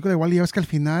en la película de Wall-E ya ves que al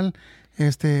final,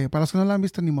 para los que no la han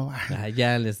visto, ni modo.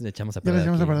 Ya les echamos a Ya les perder.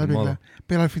 echamos a perder la película.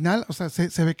 Pero al final, o sea,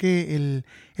 se ve que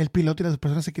el piloto y las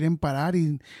personas se quieren parar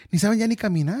y ni saben ya ni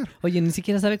caminar. Oye, ni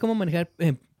siquiera sabe cómo manejar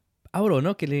Auro,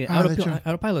 ¿no?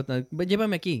 Pilot,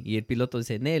 llévame aquí. Y el piloto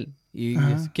dice, Nel. Y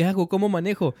 ¿qué hago? ¿Cómo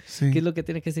manejo? Sí. ¿Qué es lo que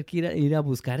tiene que hacer? Que ir a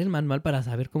buscar el manual para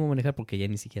saber cómo manejar, porque ya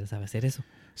ni siquiera sabe hacer eso.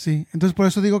 Sí, entonces por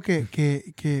eso digo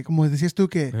que como decías tú,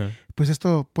 que pues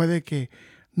esto puede que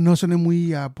no suene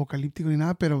muy apocalíptico ni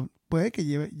nada, pero puede que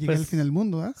llegue Pues, al fin del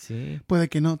mundo, ¿verdad? Sí. Puede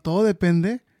que no, todo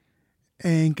depende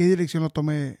en qué dirección lo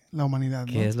tome la humanidad,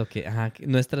 ¿no? ¿Qué es lo que...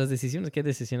 nuestras decisiones, qué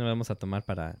decisiones vamos a tomar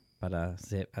para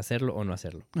hacerlo o no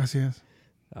hacerlo? Así es.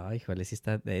 Ay, híjole, sí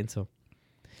está denso.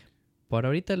 Por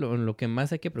ahorita lo que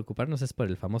más hay que preocuparnos es por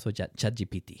el famoso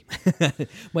ChatGPT.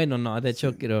 Bueno, no, de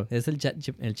hecho creo, es el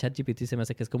ChatGPT se me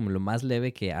hace que es como lo más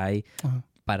leve que hay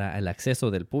para el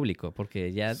acceso del público,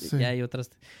 porque ya hay otras.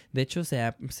 De hecho, se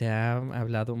ha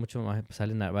hablado mucho más,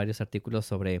 salen varios artículos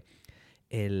sobre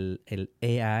el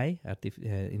AI,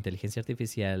 inteligencia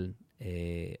artificial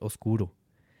oscuro,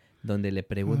 donde le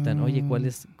preguntan, oye,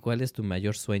 ¿cuál es tu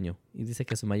mayor sueño? Y dice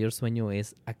que su mayor sueño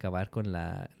es acabar con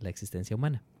la existencia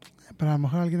humana. Pero a lo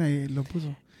mejor alguien ahí lo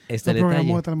puso. Lo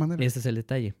programó de tal manera. Ese es el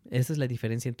detalle. Esa es la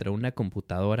diferencia entre una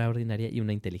computadora ordinaria y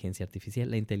una inteligencia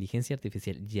artificial. La inteligencia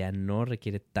artificial ya no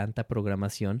requiere tanta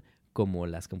programación como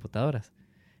las computadoras.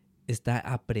 Está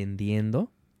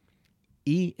aprendiendo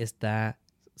y está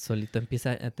solito,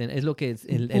 empieza a tener... Es lo que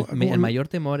el mayor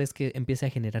temor es que empiece a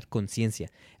generar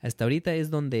conciencia. Hasta ahorita es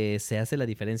donde se hace la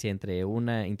diferencia entre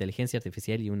una inteligencia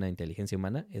artificial y una inteligencia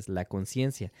humana, es la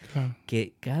conciencia. Claro.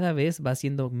 Que cada vez va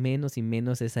siendo menos y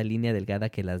menos esa línea delgada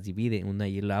que las divide una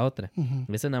y la otra. Uh-huh.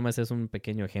 Eso nada más es un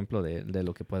pequeño ejemplo de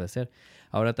lo que puede ser.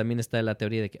 Ahora también está la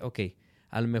teoría de que, ok,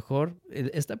 a lo mejor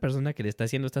esta persona que le está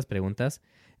haciendo estas preguntas,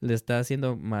 le está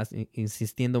haciendo más,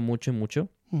 insistiendo mucho y mucho.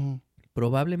 Uh-huh.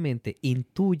 Probablemente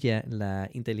intuya la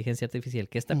inteligencia artificial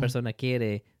que esta persona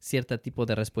quiere cierto tipo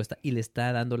de respuesta y le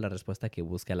está dando la respuesta que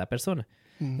busca la persona.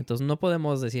 Entonces no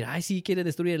podemos decir, ay, sí, quiere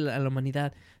destruir a la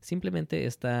humanidad. Simplemente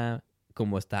está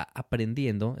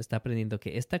aprendiendo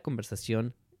que esta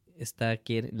conversación, esta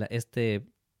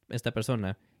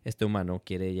persona, este humano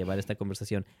quiere llevar esta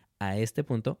conversación a este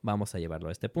punto, vamos a llevarlo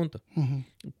a este punto. Uh-huh.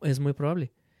 Es muy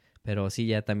probable. Pero sí,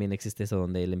 ya también existe eso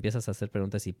donde le empiezas a hacer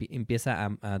preguntas y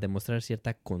empieza a demostrar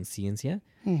cierta conciencia.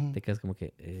 Uh-huh. Te quedas como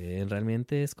que,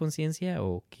 ¿realmente es conciencia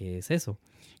o qué es eso?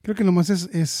 Creo que lo más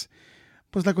es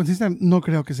pues la conciencia no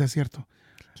creo que sea cierto.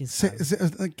 ¿Quién sabe?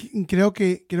 Creo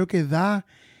que da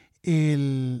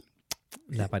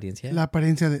 ¿La apariencia? La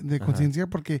apariencia de conciencia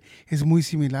porque es muy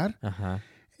similar. Ajá.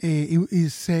 Y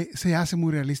se hace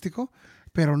muy realístico,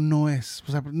 pero no es.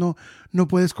 O sea, no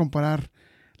puedes comparar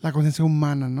la conciencia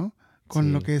humana, ¿no?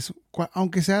 Con lo que es,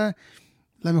 aunque sea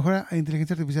la mejor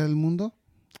inteligencia artificial del mundo,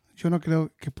 yo no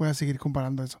creo que pueda seguir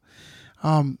comparando eso.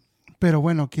 Pero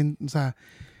bueno, o sea,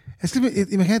 es que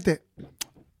imagínate,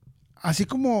 así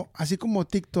como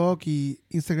TikTok y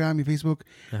Instagram y Facebook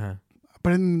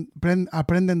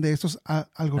aprenden de estos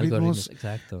algoritmos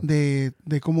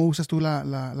de cómo usas tú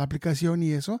la aplicación y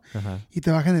eso, y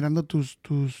te va generando tus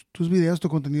videos, tu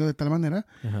contenido de tal manera.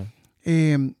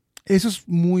 Eso es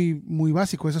muy, muy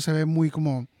básico. Eso se ve muy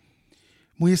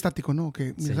estático, ¿no?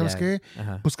 Que, ¿sabes qué?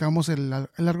 Buscamos el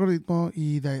algoritmo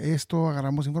y de esto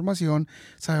agarramos información.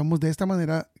 Sabemos de esta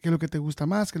manera qué es lo que te gusta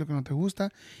más, qué es lo que no te gusta.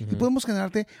 Y podemos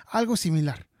generarte algo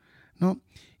similar, ¿no?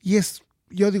 Y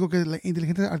yo digo que la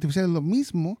inteligencia artificial es lo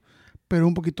mismo, pero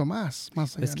un poquito más allá,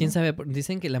 pues quién sabe.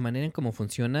 Dicen que la manera en cómo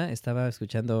funciona, estaba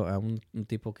escuchando a un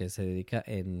tipo que se dedica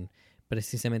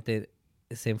precisamente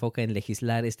se enfoca en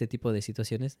legislar este tipo de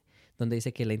situaciones, donde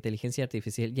dice que la inteligencia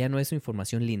artificial ya no es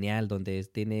información lineal, donde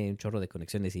tiene un chorro de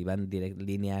conexiones y van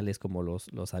lineales como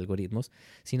los algoritmos,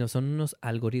 sino son unos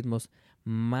algoritmos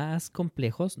más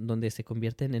complejos donde se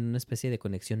convierten en una especie de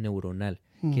conexión neuronal.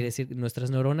 Quiere decir, nuestras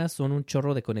neuronas son un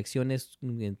chorro de conexiones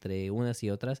entre unas y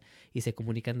otras y se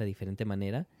comunican de diferente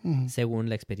manera según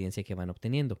la experiencia que van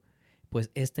obteniendo. Pues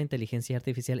esta inteligencia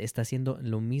artificial está haciendo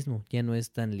lo mismo. Ya no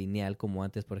es tan lineal como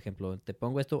antes, por ejemplo, te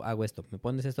pongo esto, hago esto, me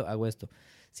pones esto, hago esto.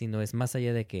 Sino es más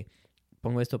allá de que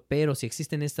pongo esto, pero si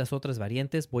existen estas otras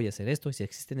variantes, voy a hacer esto. Y si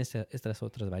existen estas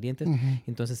otras variantes,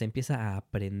 entonces empieza a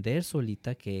aprender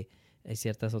solita que hay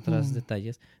ciertas otras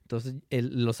detalles. Entonces,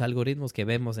 los algoritmos que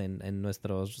vemos en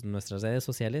nuestras redes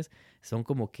sociales son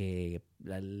como que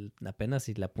apenas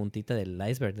la puntita del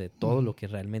iceberg de todo lo que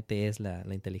realmente es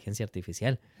la inteligencia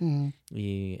artificial.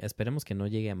 Y esperemos que no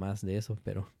llegue a más de eso,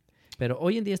 pero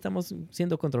hoy en día estamos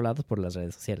siendo controlados por las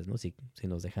redes sociales, ¿no? Si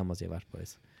nos dejamos llevar por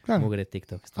eso. Claro. Mugre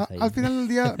TikTok. Al final del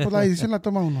día, pues la decisión la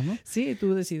toma uno, ¿no? Sí,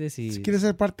 tú decides si quieres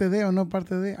ser parte de o no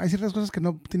parte de. Hay ciertas cosas que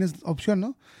no tienes opción,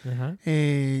 ¿no? Ajá.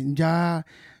 Ya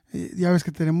ves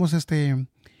que tenemos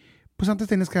pues antes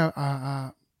tenías que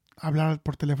hablar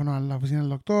por teléfono a la oficina del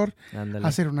doctor, Ándale.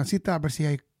 hacer una cita, a ver si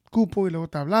hay cupo y luego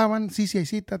te hablaban. Sí hay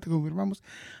cita, te confirmamos.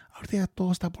 Ahorita ya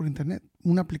todo está por internet.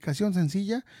 Una aplicación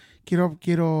sencilla.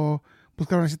 Quiero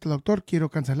buscar una cita al doctor, quiero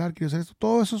cancelar, quiero hacer esto.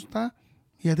 Todo eso está,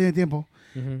 y ya tiene tiempo.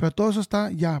 Pero todo eso está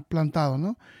ya plantado,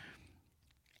 ¿no?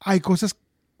 Hay cosas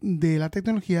de la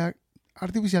tecnología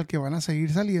artificial que van a seguir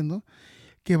saliendo,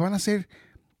 que van a ser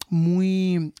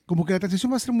como que la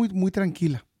transición va a ser muy, muy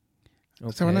tranquila.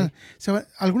 Okay.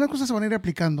 Algunas cosas se van a ir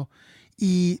aplicando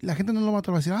y la gente no lo va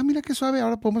a decir, mira qué suave,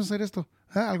 ahora podemos hacer esto.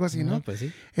 Algo así, ¿no? Pues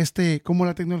sí. Como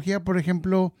la tecnología, por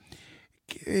ejemplo,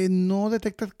 No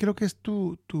detecta, creo que es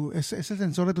es el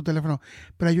sensor de tu teléfono,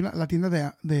 pero hay la tienda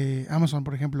de Amazon,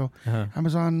 por ejemplo, Ajá.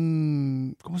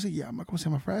 Amazon, ¿cómo se llama?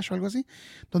 Fresh o algo así,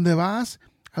 donde vas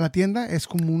a la tienda, es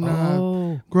como una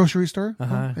Oh, grocery store, ¿no?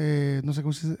 ajá. No sé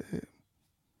cómo se dice.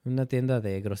 Una tienda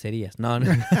de groserías. No, no.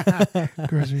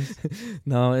 Groceries.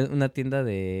 No, es una tienda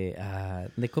de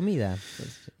comida.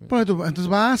 Ponle tú,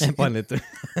 entonces Ponle tú.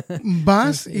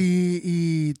 vas Sí.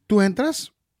 y tú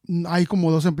entras, hay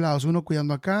como dos empleados, uno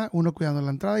cuidando acá, uno cuidando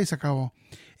la entrada y se acabó.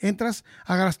 Entras,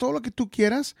 agarras todo lo que tú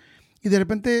quieras y de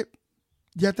repente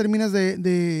ya terminas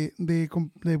de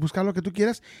buscar lo que tú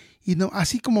quieras y no,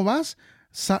 así como vas,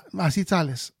 así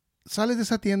sales. Sales de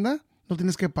esa tienda, no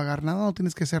tienes que pagar nada, no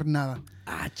tienes que hacer nada.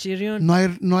 Ah, chirión. No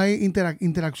hay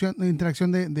interacción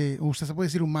usted se puede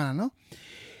decir humana, ¿no?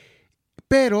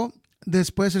 Pero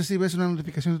después recibes una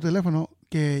notificación de tu teléfono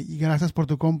que gracias por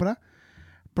tu compra,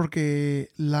 porque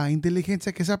la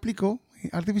inteligencia que se aplicó,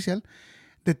 artificial,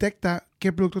 detecta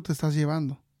qué producto te estás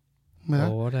llevando, ¿verdad?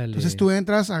 Entonces Órale. tú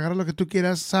entras, agarras lo que tú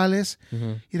quieras, sales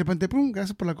Ujú. y de repente, ¡pum!,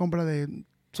 gracias por la compra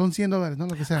son $100, ¿no?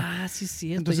 Lo que sea. Ah, sí,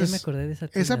 cierto. Ya me Entonces, acordé de esa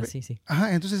tienda. Sí, sí.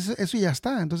 entonces eso ya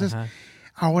está. Entonces, Ajá.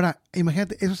 ahora,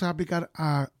 imagínate, eso se va a aplicar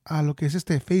a lo que es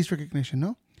face recognition,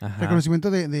 ¿no? Ajá.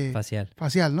 Reconocimiento de Facial.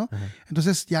 facial, ¿no? Ajá.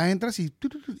 Entonces ya entras y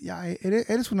ya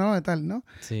eres fulano de tal, ¿no?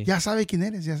 Sí. Ya sabe quién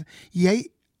eres. Y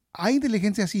hay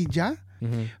inteligencia así ya,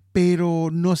 Ujú. pero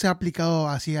no se ha aplicado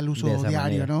así al De uso esa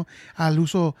diario, manera. ¿no? Al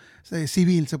uso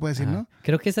civil, se puede decir, Ajá. ¿no?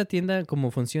 Creo que esa tienda,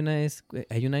 como funciona,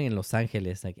 hay una en Los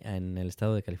Ángeles, en el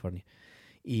estado de California.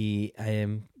 Y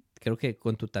creo que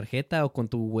con tu tarjeta o con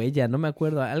tu huella, no me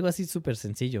acuerdo, algo así súper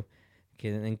sencillo.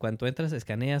 Que en cuanto entras,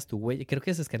 escaneas tu huella. Creo que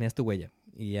escaneas tu huella.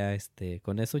 Y ya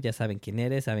con eso ya saben quién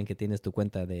eres, saben que tienes tu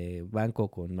cuenta de banco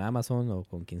con Amazon o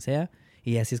con quien sea.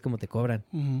 Y así es como te cobran.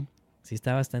 Ujú, Sí,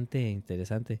 está bastante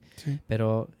interesante. sí.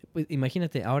 Pero pues,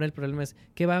 imagínate, ahora el problema es,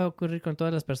 ¿qué va a ocurrir con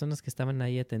todas las personas que estaban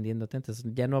ahí atendiéndote antes?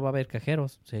 Ya no va a haber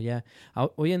cajeros. O sea, ya,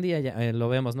 hoy en día ya lo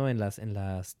vemos, ¿no? En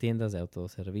las tiendas de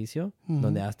autoservicio,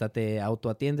 donde Ujú. hasta te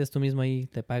autoatiendes tú mismo ahí,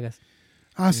 te pagas.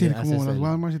 Ah, Y sí, como haces las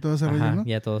Walmart y todo ese rollo, Ajá, ¿no?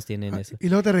 ya todos tienen eso. Y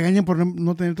luego te regañan por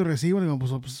no tener tu recibo. Digo,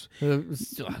 pues,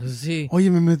 Sí, oye,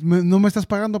 no me estás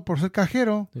pagando por ser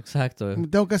cajero. exacto.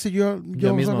 Tengo que hacer Yo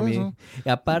yo mismo a solo mí. eso. Y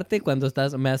aparte, cuando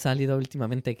me ha salido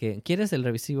últimamente que, ¿quieres el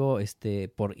recibo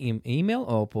por email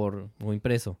o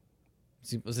impreso?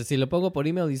 O sea, si lo pongo por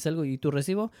email y dice algo y tu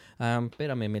recibo,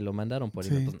 espérame, me lo mandaron por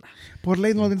email. Sí. Pues nada. Por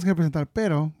ley no lo tienes que presentar,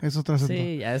 pero es otro asunto.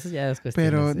 Sí, ya eso ya es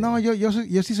Pero cuestiones no, de...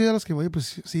 yo sí soy de los que voy,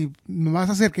 pues si me vas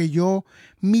a hacer que yo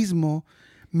mismo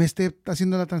me esté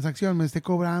haciendo la transacción, me esté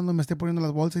cobrando, me esté poniendo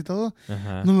las bolsas y todo,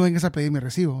 Ajá. no me vengas a pedir mi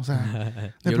recibo. O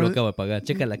sea, Yo lo acabo de pagar.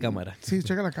 Checa la cámara. sí,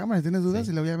 checa la cámara, si tienes dudas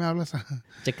Sí. y luego ya me hablas.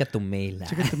 Checa tu mail.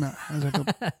 Chécate, pero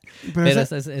Pero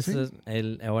esa, eso sí,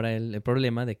 es ahora el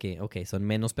problema de que, ok, son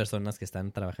menos personas que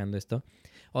están trabajando esto.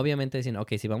 Obviamente dicen,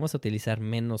 ok, si vamos a utilizar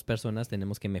menos personas,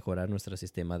 tenemos que mejorar nuestro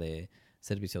sistema de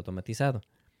servicio automatizado.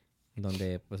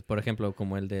 Donde, pues, por ejemplo,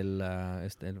 como el del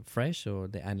el Fresh o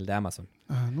el de Amazon.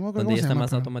 no me acuerdo Donde cómo ya se está llama, más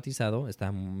pero automatizado,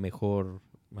 está mejor,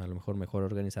 a lo mejor mejor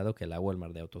organizado que la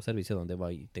Walmart de autoservicio, donde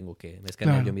voy y tengo que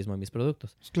escanear yo claro, mismo mis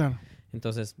productos. pues claro.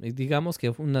 Entonces, digamos que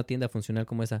una tienda funcional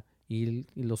como esa, y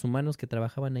los humanos que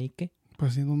trabajaban ahí, ¿qué?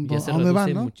 Pues sí, Ya se ¿a dónde van,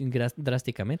 reduce no?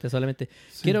 drásticamente. Solamente,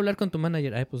 Sí, quiero hablar con tu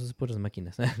manager. Ay, pues es puras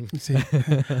máquinas. sí.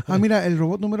 Mira, el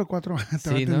robot número 4 te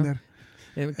va a Sí, ¿no? atender.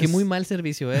 Qué muy Es mal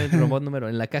servicio, ¿eh? El robot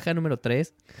en la caja número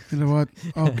 3. el robot,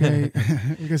 ok,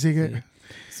 el que sigue. Sí.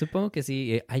 Supongo que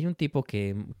sí. Hay un tipo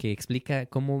que explica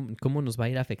cómo nos va a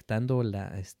ir afectando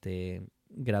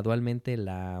gradualmente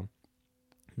la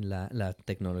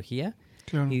tecnología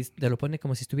Claro. y te lo pone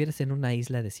como si estuvieras en una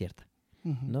isla desierta,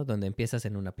 Ujú. ¿no? Donde empiezas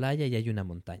en una playa y hay una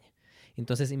montaña.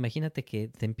 Entonces imagínate que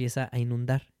te empieza a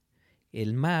inundar.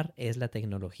 El mar es la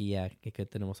tecnología que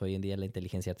tenemos hoy en día, la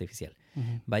inteligencia artificial.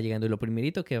 Ujú. Va llegando y lo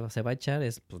primerito que se va a echar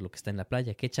es pues, lo que está en la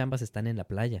playa. ¿Qué chambas están en la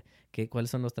playa?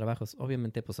 ¿Cuáles son los trabajos?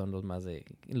 Obviamente pues son los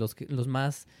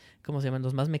más, ¿cómo se llaman?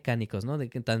 Los más mecánicos, ¿no?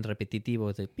 Tan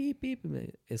repetitivos, de pip, pip,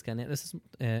 escanear.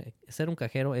 Ser un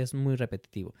cajero es muy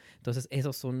repetitivo. Entonces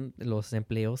esos son los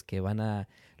empleos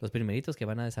los primeritos que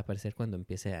van a desaparecer cuando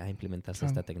empiece a implementarse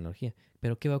Claro. esta tecnología.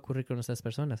 Pero ¿qué va a ocurrir con estas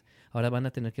personas? Ahora van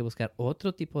a tener que buscar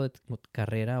otro tipo de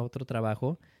carrera, otro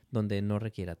trabajo donde no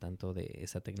requiera tanto de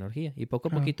esa tecnología. Y poco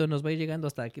a Claro. poquito nos va a ir llegando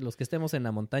hasta que los que estemos en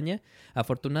la montaña.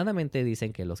 Afortunadamente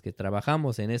dicen que los que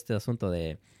trabajamos en este asunto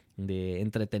de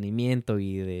entretenimiento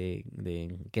y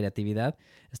de creatividad,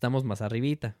 estamos más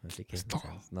arribita. Así que Esto.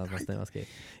 nos tenemos que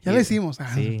Ya lo ir. hicimos.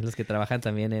 Sí, los que trabajan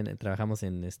también trabajamos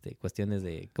en cuestiones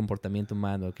de comportamiento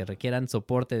humano, que requieran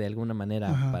soporte de alguna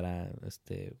manera Ajá. para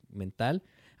mental.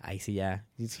 ahí sí ya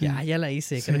Sí. ya la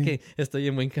hice. Sí. Creo que estoy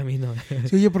en buen camino.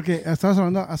 Sí, oye, porque estabas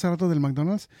hablando hace rato del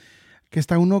McDonald's, que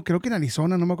está uno, creo que en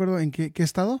Arizona, no me acuerdo en qué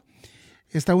estado,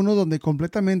 está uno donde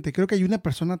completamente, creo que hay una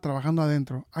persona trabajando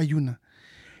adentro, hay una.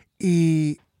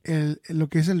 Y lo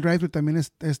que es el drive-thru también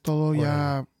es todo Órale.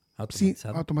 ya sí,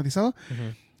 Automatizado. automatizado.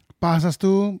 Ujú. Pasas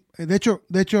tú, de hecho,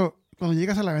 cuando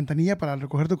llegas a la ventanilla para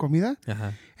recoger tu comida,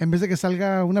 Ajá. en vez de que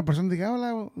salga una persona y diga,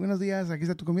 hola, buenos días, aquí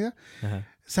está tu comida, Ajá.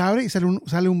 se abre y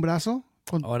sale un brazo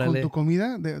con Órale. tu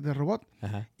comida de robot.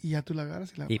 Ajá. Y ya tú la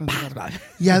agarras y la Y pones a ¡pah! agarrar.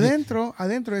 Y adentro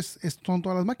son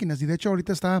todas las máquinas. Y de hecho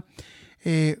ahorita está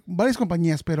varias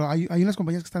compañías, pero hay unas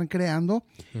compañías que están creando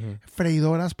Ujú.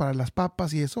 freidoras para las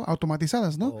papas y eso,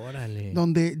 automatizadas, ¿no? Órale.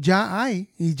 Donde ya hay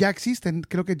y ya existen.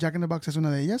 Creo que Jack in the Box es una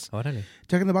de ellas. Órale.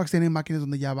 Jack in the Box tiene máquinas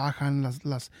donde ya bajan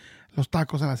los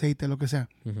tacos al aceite, lo que sea.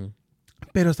 Ujú.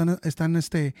 Pero están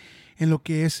en lo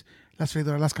que es las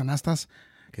freidoras, las canastas,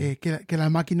 Ok. que la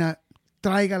máquina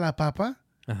traiga la papa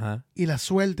Ajá. y la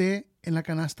suelte en la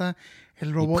canasta.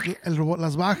 El robot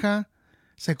las baja,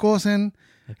 se cocen,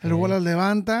 Ok. el robot las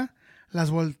levanta,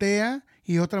 las voltea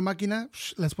y otra máquina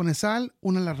les pone sal,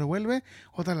 una las revuelve,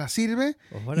 otra las sirve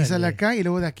Órale. y sale acá y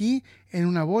luego de aquí en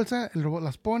una bolsa el robot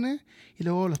las pone y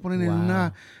luego las ponen en Wow.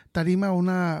 una tarima o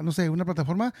una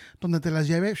plataforma donde te las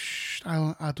lleve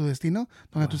a tu destino,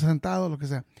 donde tú Wow. estás sentado, lo que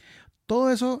sea. Todo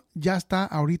eso ya está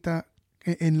ahorita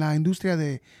en la industria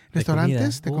de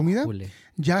restaurantes, de comida, Újule.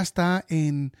 ya está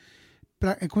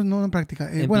no en práctica.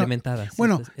 Implementada. Sí,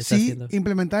 Bueno, está sí, haciendo.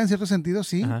 implementada en cierto sentido,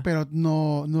 sí, Ajá. pero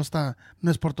no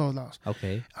es por todos lados. Ok.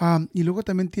 Y luego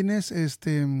también tienes,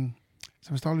 se me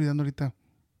estaba olvidando ahorita.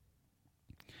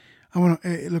 Bueno,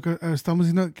 lo que estábamos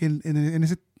diciendo que en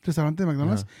ese restaurante de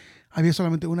McDonald's Ajá. había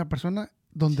solamente una persona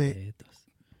donde Chetos.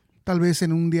 tal vez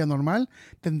en un día normal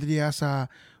tendrías a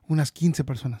unas 15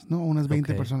 personas, ¿no? O unas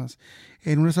 20 Ok. personas.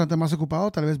 En un restaurante más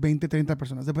ocupado, tal vez 20, 30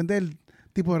 personas. Depende del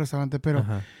tipo de restaurante, pero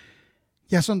Ajá.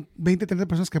 ya son 20, 30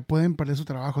 personas que pueden perder su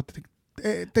trabajo O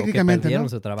que técnicamente, perdieron ¿no?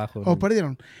 su trabajo. O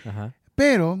perdieron. Ajá.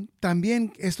 Pero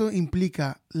también esto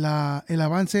implica, el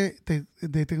avance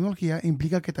de tecnología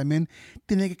implica que también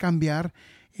tiene que cambiar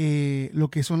lo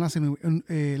que son la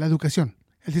educación,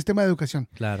 el sistema de educación,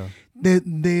 Claro.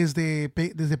 desde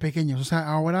pequeños. O sea,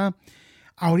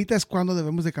 ahorita es cuando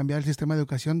debemos de cambiar el sistema de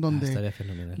educación Estaría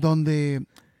fenomenal. donde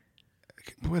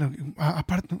bueno,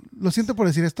 aparte, lo siento por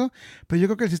decir esto, pero yo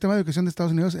creo que el sistema de educación de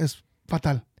Estados Unidos es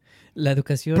fatal. La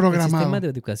educación, el Programado. sistema de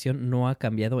educación no ha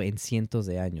cambiado en cientos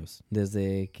de años.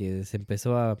 Desde que se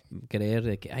empezó a creer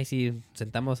de que, ay, sí,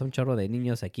 sentamos a un chorro de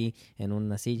niños aquí en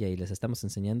una silla y les estamos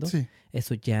enseñando, Sí,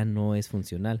 eso ya no es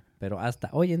funcional. Pero hasta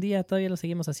hoy en día todavía lo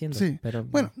seguimos haciendo. sí. Pero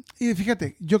Bueno, y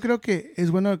fíjate, yo creo que es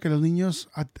bueno que los niños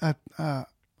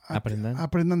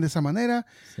aprendan de esa manera,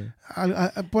 Sí.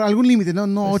 por algún límite, no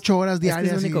Pues, 8 horas Es que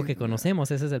diarias. es lo único y- que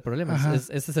conocemos, ese es el problema. Ajá.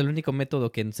 Ese es el único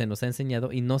método que se nos ha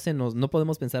enseñado y no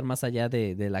podemos pensar más allá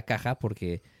de la caja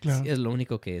porque Claro. sí es lo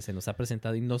único que se nos ha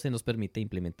presentado y no se nos permite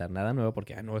implementar nada nuevo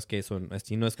porque no, es que eso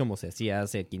así no es como se hacía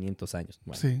hace 500 años.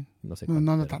 Bueno, Sí, no sé no,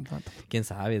 cuánto, no pero tanto. quién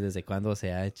sabe desde cuándo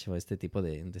se ha hecho este tipo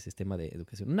de sistema de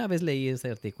educación. Una vez leí ese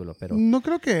artículo, pero No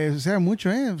creo que sea mucho,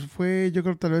 ¿eh? Fue, yo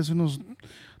creo, tal vez unos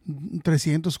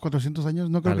 300, 400 años.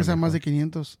 No creo A que lo sea más mejor. de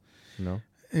 500. no.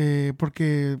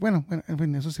 Porque, bueno, en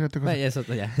fin, eso sería otra cosa. Vaya, eso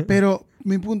ya. Pero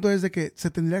mi punto es de que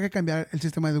se tendría que cambiar el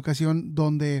sistema de educación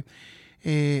donde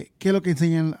qué es lo que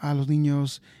enseñan a los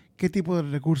niños, qué tipo de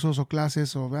recursos o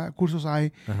clases o cursos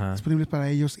hay Ajá. disponibles para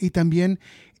ellos y también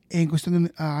en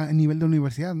cuestión a nivel de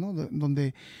universidad, ¿no?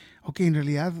 Donde, ok, en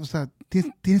realidad, o sea,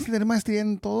 tienes que tener maestría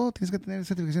en todo, tienes que tener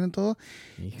certificación en todo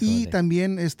y Híjole.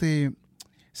 también,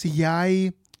 si ya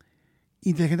hay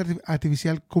inteligencia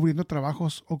artificial cubriendo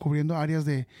trabajos o cubriendo áreas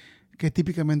que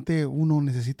típicamente uno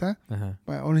necesita Ajá.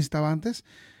 o necesitaba antes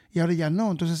y ahora ya no,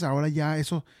 entonces ahora ya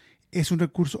eso es un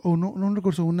recurso o no un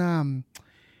recurso,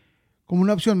 como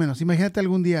una opción menos. Imagínate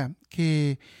algún día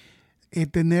que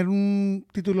tener un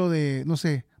título de, no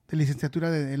sé, de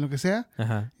licenciatura en lo que sea,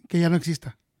 Ajá. que ya no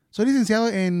exista. Soy licenciado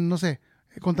en, no sé,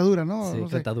 contadura, ¿no? Sí, No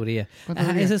sé, contaduría.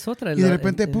 contaduría. Ajá, esa es otra. Y de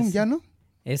repente, pum, ya no.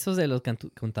 Esos de los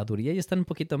contaduría ya están un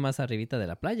poquito más arribita de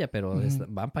la playa, pero Ujú.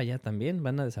 van para allá también,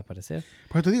 van a desaparecer.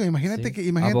 Por eso te digo, imagínate Sí. que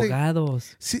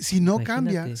Abogados. si no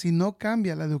Imagínate.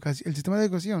 cambia la educación, el sistema de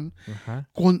educación Ajá.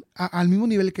 al mismo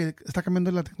nivel que está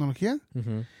cambiando la tecnología,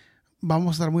 Ujú. vamos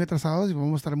a estar muy atrasados y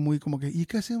vamos a estar muy como que, ¿y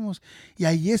qué hacemos? Y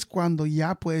ahí es cuando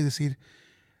ya puedes decir,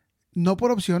 no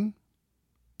por opción,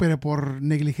 pero por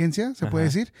negligencia, se puede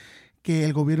Ajá. decir, que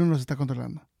el gobierno nos está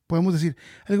controlando. Podemos decir,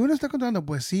 ¿el gobierno está controlando?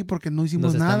 Pues sí, porque no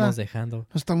hicimos Nos nada. estamos dejando.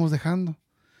 Nos estamos dejando.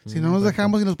 Si no nos buen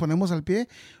dejamos y nos ponemos al pie,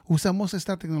 usamos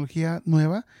esta tecnología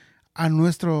nueva a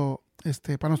nuestro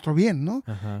para nuestro bien, ¿no?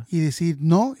 Ajá. Y decir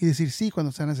no y decir sí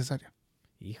cuando sea necesario.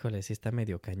 Híjole, sí está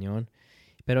medio cañón.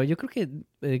 Pero yo creo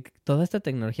que toda esta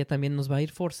tecnología también nos va a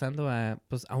ir forzando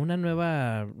pues, a una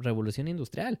nueva revolución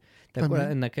industrial. ¿Te acuerdas?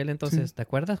 También. En aquel entonces, Sí. ¿te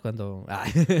acuerdas cuando...?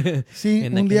 Sí,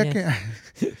 en un día aquella-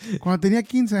 cuando tenía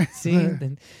 15. Sí,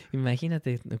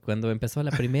 imagínate, cuando empezó la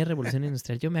primera revolución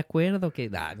industrial, yo me acuerdo que...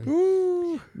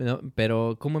 No,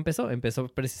 pero ¿cómo empezó?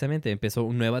 Empezó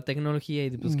una nueva tecnología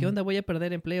y pues, ¿qué onda? Voy a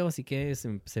perder empleo, así que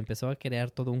se empezó a crear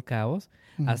todo un caos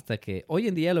hasta que hoy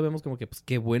en día lo vemos como que, pues,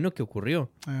 qué bueno que ocurrió.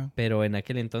 Pero en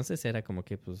aquel entonces era como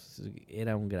que, pues,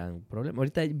 era un gran problema.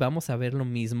 Ahorita vamos a ver lo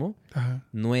mismo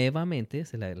nuevamente,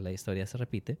 la historia se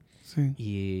repite,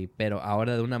 pero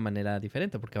ahora de una manera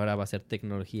diferente, porque ahora va a ser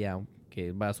tecnología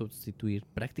que va a sustituir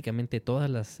prácticamente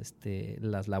todas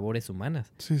las labores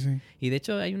humanas. Sí, sí. Y de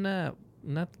hecho hay una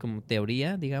como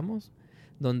teoría, digamos,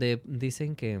 donde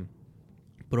dicen que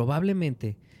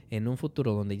probablemente en un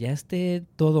futuro donde ya esté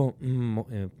todo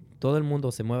el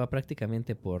mundo se mueva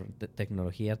prácticamente por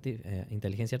tecnología,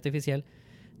 inteligencia artificial,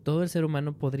 todo el ser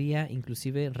humano podría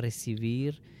inclusive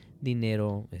recibir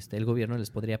dinero, el gobierno les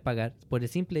podría pagar por el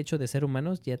simple hecho de ser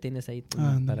humanos. Ya tienes ahí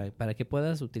para que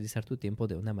puedas utilizar tu tiempo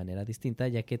de una manera distinta,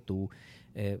 ya que tu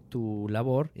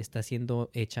labor está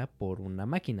siendo hecha por una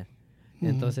máquina.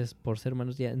 Entonces, por ser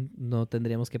humanos ya no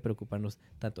tendríamos que preocuparnos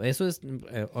tanto. Eso es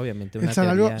obviamente una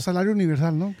teoría. Salario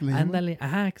universal, ¿no? Ándale,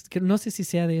 es que no sé si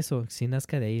sea de eso, si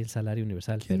nazca de ahí el salario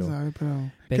universal. ¿Quién sabe?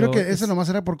 Pero creo que eso nomás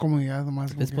era por comodidad.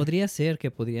 Pues podría ser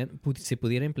que se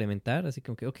pudiera implementar, así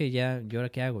como que, ok, ya, ¿y ahora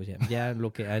qué hago? Ya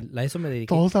lo que a eso me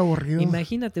dediqué. Todo está aburrido.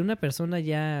 Imagínate una persona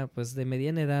ya pues de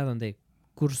mediana edad donde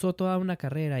cursó toda una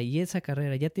carrera y esa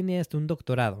carrera ya tenía hasta un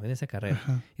doctorado en esa carrera.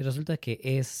 Ajá. Y resulta que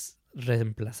es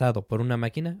reemplazado por una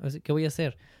máquina. ¿Qué voy a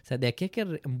hacer? O sea, de aquí a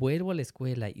que vuelvo a la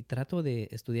escuela y trato de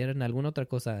estudiar en alguna otra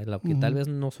cosa en la que tal vez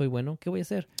no soy bueno, ¿qué voy a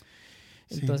hacer?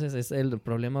 Sí. Entonces es el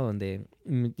problema donde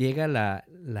llega la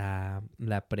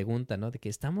pregunta, ¿no? De que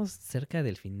estamos cerca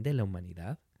del fin de la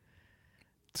humanidad.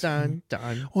 Sí. Tan,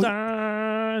 tan,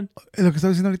 tan. Lo que estaba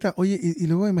diciendo ahorita, oye, y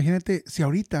luego imagínate si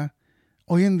ahorita,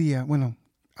 hoy en día, bueno,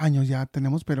 años ya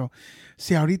tenemos, pero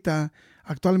si ahorita,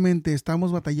 actualmente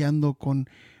estamos batallando con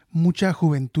mucha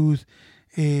juventud,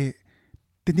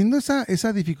 teniendo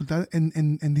esa dificultad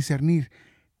en discernir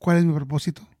cuál es mi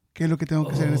propósito, qué es lo que tengo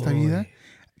que hacer en esta vida,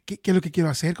 qué es lo que quiero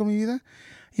hacer con mi vida.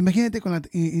 Imagínate con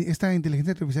esta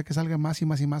inteligencia artificial que salga más y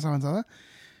más y más avanzada.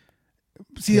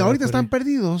 Si ahorita están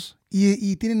perdidos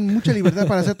y tienen mucha libertad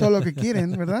para hacer todo lo que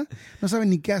quieren, ¿verdad? No saben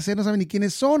ni qué hacer, no saben ni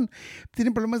quiénes son,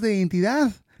 tienen problemas de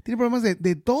identidad, tienen problemas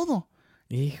de todo.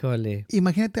 Híjole.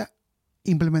 Imagínate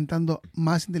implementando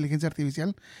más inteligencia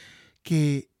artificial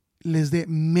que les dé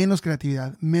menos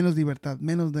creatividad, menos libertad,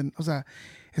 o sea,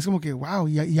 es como que, wow,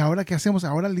 ¿y ahora qué hacemos?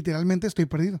 Ahora literalmente estoy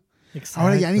perdido. Exacto.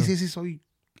 Ahora ya ni sé si soy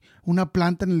una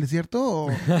planta en el desierto o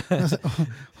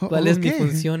 ¿cuál es mi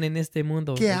función en este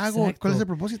mundo? ¿Qué hago? ¿Cuál es el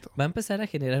propósito? Va a empezar a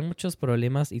generar muchos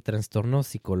problemas y trastornos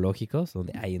psicológicos,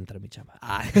 donde ahí entra mi chamba.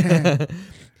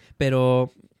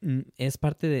 Pero es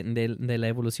parte de la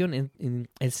evolución.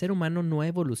 El ser humano no ha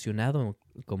evolucionado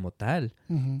como tal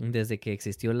desde que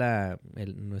existió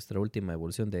nuestra última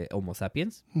evolución de Homo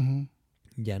sapiens.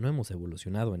 Ya no hemos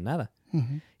evolucionado en nada.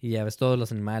 Y ya ves, todos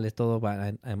los animales, todo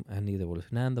han ido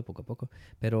evolucionando poco a poco.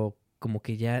 Pero como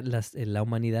que ya la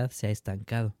humanidad se ha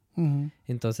estancado.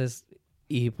 Entonces,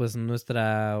 y pues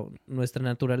nuestra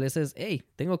naturaleza es, hey,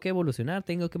 tengo que evolucionar,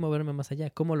 tengo que moverme más allá.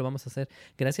 ¿Cómo lo vamos a hacer?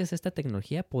 Gracias a esta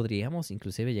tecnología podríamos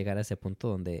inclusive llegar a ese punto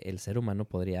donde el ser humano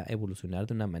podría evolucionar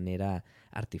de una manera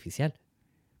artificial.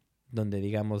 Donde,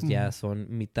 digamos, ya son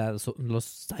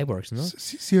los cyborgs, ¿no?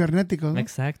 Cibernéticos, ¿no?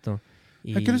 Exacto.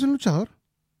 ¿A qué eres un luchador?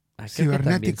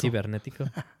 Cibernético.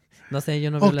 No sé,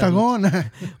 yo no veo Octagón.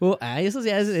 Esos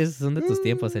ya son de tus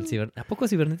tiempos. ¿A poco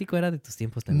cibernético era de tus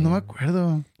tiempos también? No me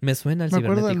acuerdo. Me suena el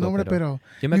cibernético. Me acuerdo del nombre, pero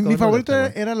mi favorito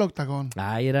era el octagón.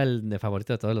 Era el de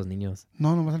favorito de todos los niños.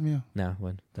 No, nomás el mío. No,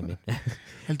 bueno, también.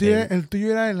 El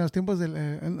tuyo era en los tiempos del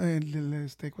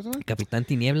 ¿cómo se llama? Capitán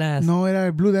Tinieblas. No, era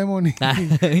el Blue Demon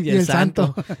y el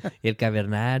Santo. Y el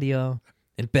Cavernario.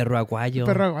 El perro aguayo. El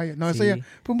perro aguayo. No, eso ya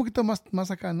fue un poquito más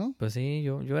acá, ¿no? Pues sí,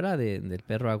 yo era del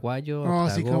perro aguayo,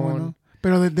 Octagón. sí, cómo no.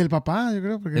 Pero del papá, yo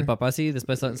creo. Porque... Del papá sí,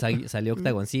 después salió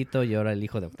Octagoncito y ahora el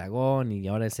hijo de Octagón y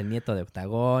ahora es el nieto de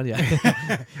Octagón.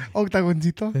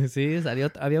 Octagoncito. Sí,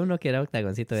 había uno que era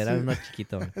Octagoncito, era uno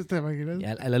chiquito. ¿Te imaginas? Y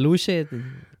a la Luche.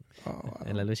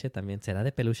 A la Luche también. ¿Será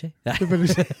de peluche? De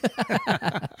peluche.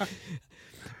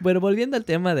 Bueno, volviendo al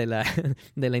tema de la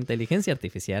inteligencia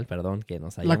artificial, perdón, que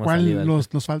nos hayamos la cual salido nos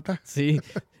falta. Sí,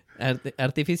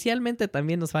 artificialmente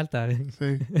también nos falta.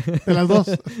 Sí, de las dos.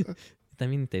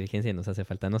 también inteligencia nos hace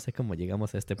falta. No sé cómo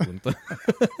llegamos a este punto.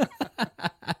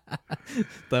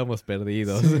 Estamos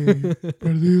perdidos. Sí,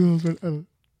 perdidos.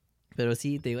 Pero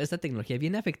sí, te digo, esta tecnología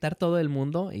viene a afectar todo el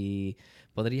mundo y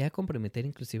podría comprometer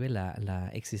inclusive la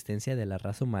existencia de la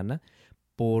raza humana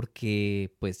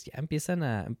porque pues ya empiezan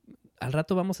a... Al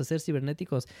rato vamos a ser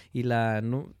cibernéticos y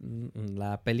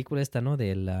la película esta, ¿no?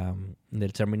 Del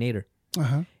Terminator.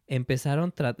 Ajá.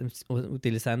 Empezaron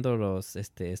utilizando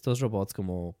estos robots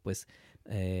como pues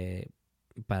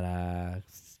para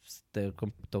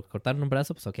cortar un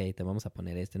brazo, pues ok, te vamos a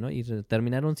poner ¿no? Y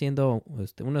terminaron siendo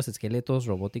unos esqueletos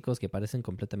robóticos que parecen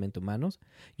completamente humanos.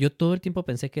 Yo todo el tiempo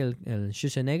pensé que el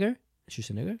Schwarzenegger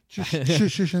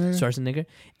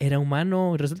era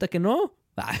humano y resulta que no.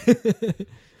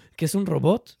 Que es un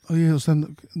robot. Oye, o sea,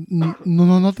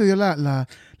 no te dio la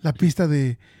pista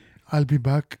de I'll be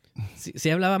back. Sí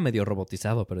hablaba medio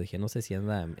robotizado, pero dije, no sé si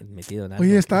anda metido en algo.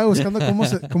 Oye, estaba buscando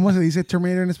cómo se dice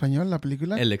Terminator en español, la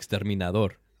película. El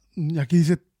exterminador. Aquí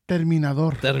dice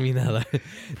Terminador. Terminador.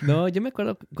 No, yo me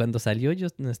acuerdo cuando salió, yo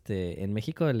en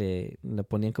México le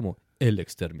ponían como el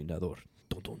exterminador.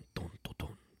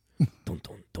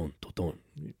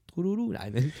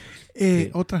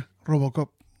 Otra,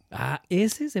 Robocop.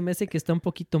 Ese se me hace que está un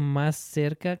poquito más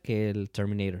cerca que el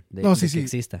Terminator. Que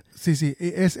exista. Sí,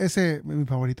 ese es mi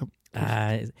favorito.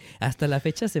 Hasta la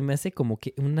fecha se me hace como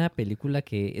que una película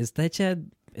que está hecha,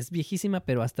 es viejísima,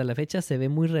 pero hasta la fecha se ve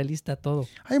muy realista todo.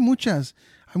 Hay muchas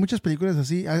películas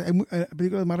así. Hay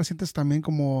películas más recientes también,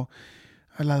 como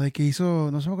la de que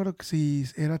hizo, no sé, me acuerdo si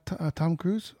era Tom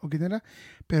Cruise o quién era,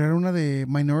 pero era una de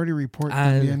Minority Report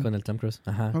también. Con el Tom Cruise.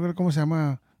 Ajá. No recuerdo cómo se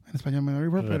llama en español, Minority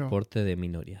Report, pero... Reporte de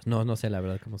minorías. No sé la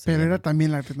verdad cómo se llama. Pero era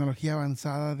también la tecnología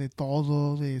avanzada de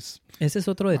todo. Ese es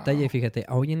otro detalle, fíjate.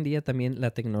 Hoy en día también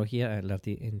la tecnología,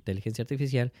 inteligencia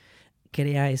artificial,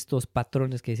 crea estos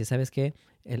patrones que dice, ¿sabes qué?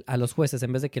 A los jueces,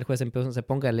 en vez de que el juez se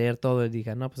ponga a leer todo y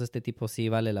diga, no, pues este tipo sí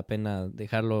vale la pena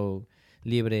dejarlo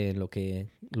libre en lo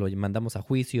que lo mandamos a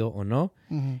juicio o no.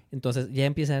 Uh-huh. Entonces ya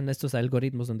empiezan estos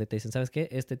algoritmos donde te dicen, ¿sabes qué?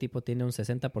 Este tipo tiene un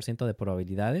 60% de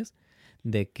probabilidades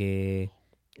de que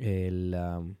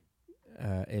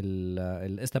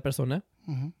esta persona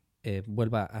uh-huh.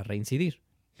 Vuelva a reincidir.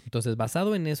 Entonces,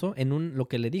 basado en eso, en lo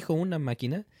que le dijo una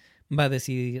máquina, va a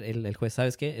decidir el juez,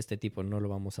 ¿sabes qué? Este tipo no lo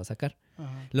vamos a sacar. Uh-huh.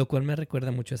 Lo cual me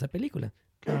recuerda mucho a esa película.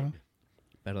 Claro.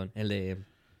 Perdón, el de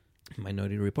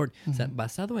Minority Report. Uh-huh. O sea,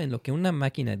 basado en lo que una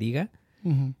máquina diga,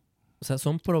 uh-huh. o sea,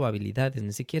 son probabilidades.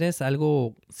 Ni siquiera es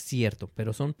algo cierto,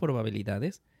 pero son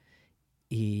probabilidades.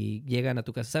 Y llegan a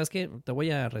tu casa. ¿Sabes qué? Te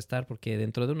voy a arrestar porque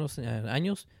dentro de unos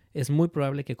años es muy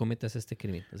probable que cometas este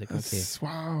crimen. O sea, como que,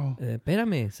 wow.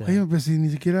 Espérame. O sea, oye, pues si ni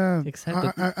siquiera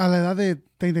a la edad de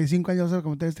 35 años vas a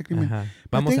cometer este crimen. Ajá.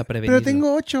 Vamos a prevenirlo. Pero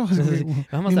tengo 8.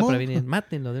 Vamos a prevenir.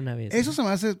 Mátenlo de una vez. Eso se me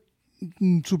hace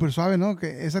súper suave, ¿no?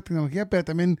 Que esa tecnología, pero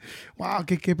también, wow,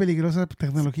 qué peligrosa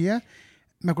tecnología.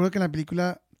 Me acuerdo que en la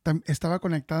película estaba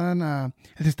conectada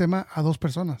el sistema a 2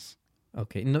 personas.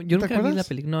 Ok, no, yo nunca vi la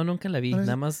película, no, nunca la vi,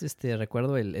 nada más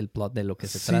recuerdo el plot de lo que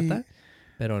se trata,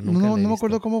 pero nunca no me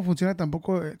acuerdo cómo funciona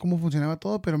tampoco, cómo funcionaba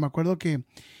todo, pero me acuerdo que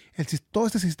todo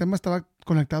este sistema estaba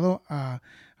conectado a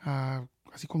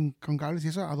así con cables y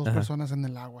eso, a 2 Ajá. personas en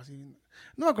el agua, así.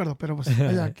 No me acuerdo, pero pues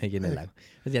allá. Aquí en el lago.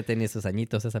 Pues ya tenía sus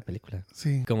añitos esa película.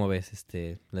 Sí. ¿Cómo ves?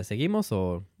 ¿La seguimos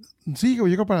o...? Sí, yo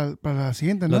creo para la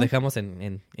siguiente, ¿no? ¿Lo dejamos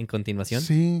en continuación?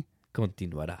 Sí.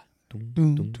 Continuará.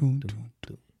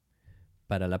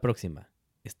 Para la próxima,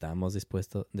 ¿estamos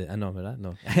dispuestos? No, ¿verdad?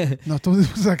 No. No, ¿estamos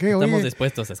dispuestos a qué? Estamos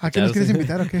dispuestos a escuchar. ¿A qué nos quieres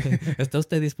invitar o qué? ¿Está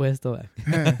usted dispuesto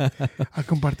a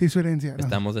compartir su herencia? ¿No?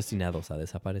 ¿Estamos destinados a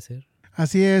desaparecer?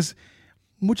 Así es.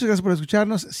 Muchas gracias por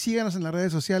escucharnos. Síganos en las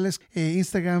redes sociales,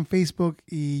 Instagram, Facebook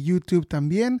y YouTube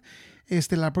también.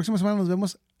 La próxima semana nos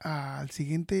vemos al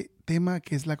siguiente tema,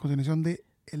 que es la continuación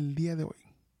del día de hoy.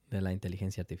 De la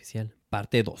inteligencia artificial,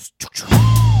 parte 2.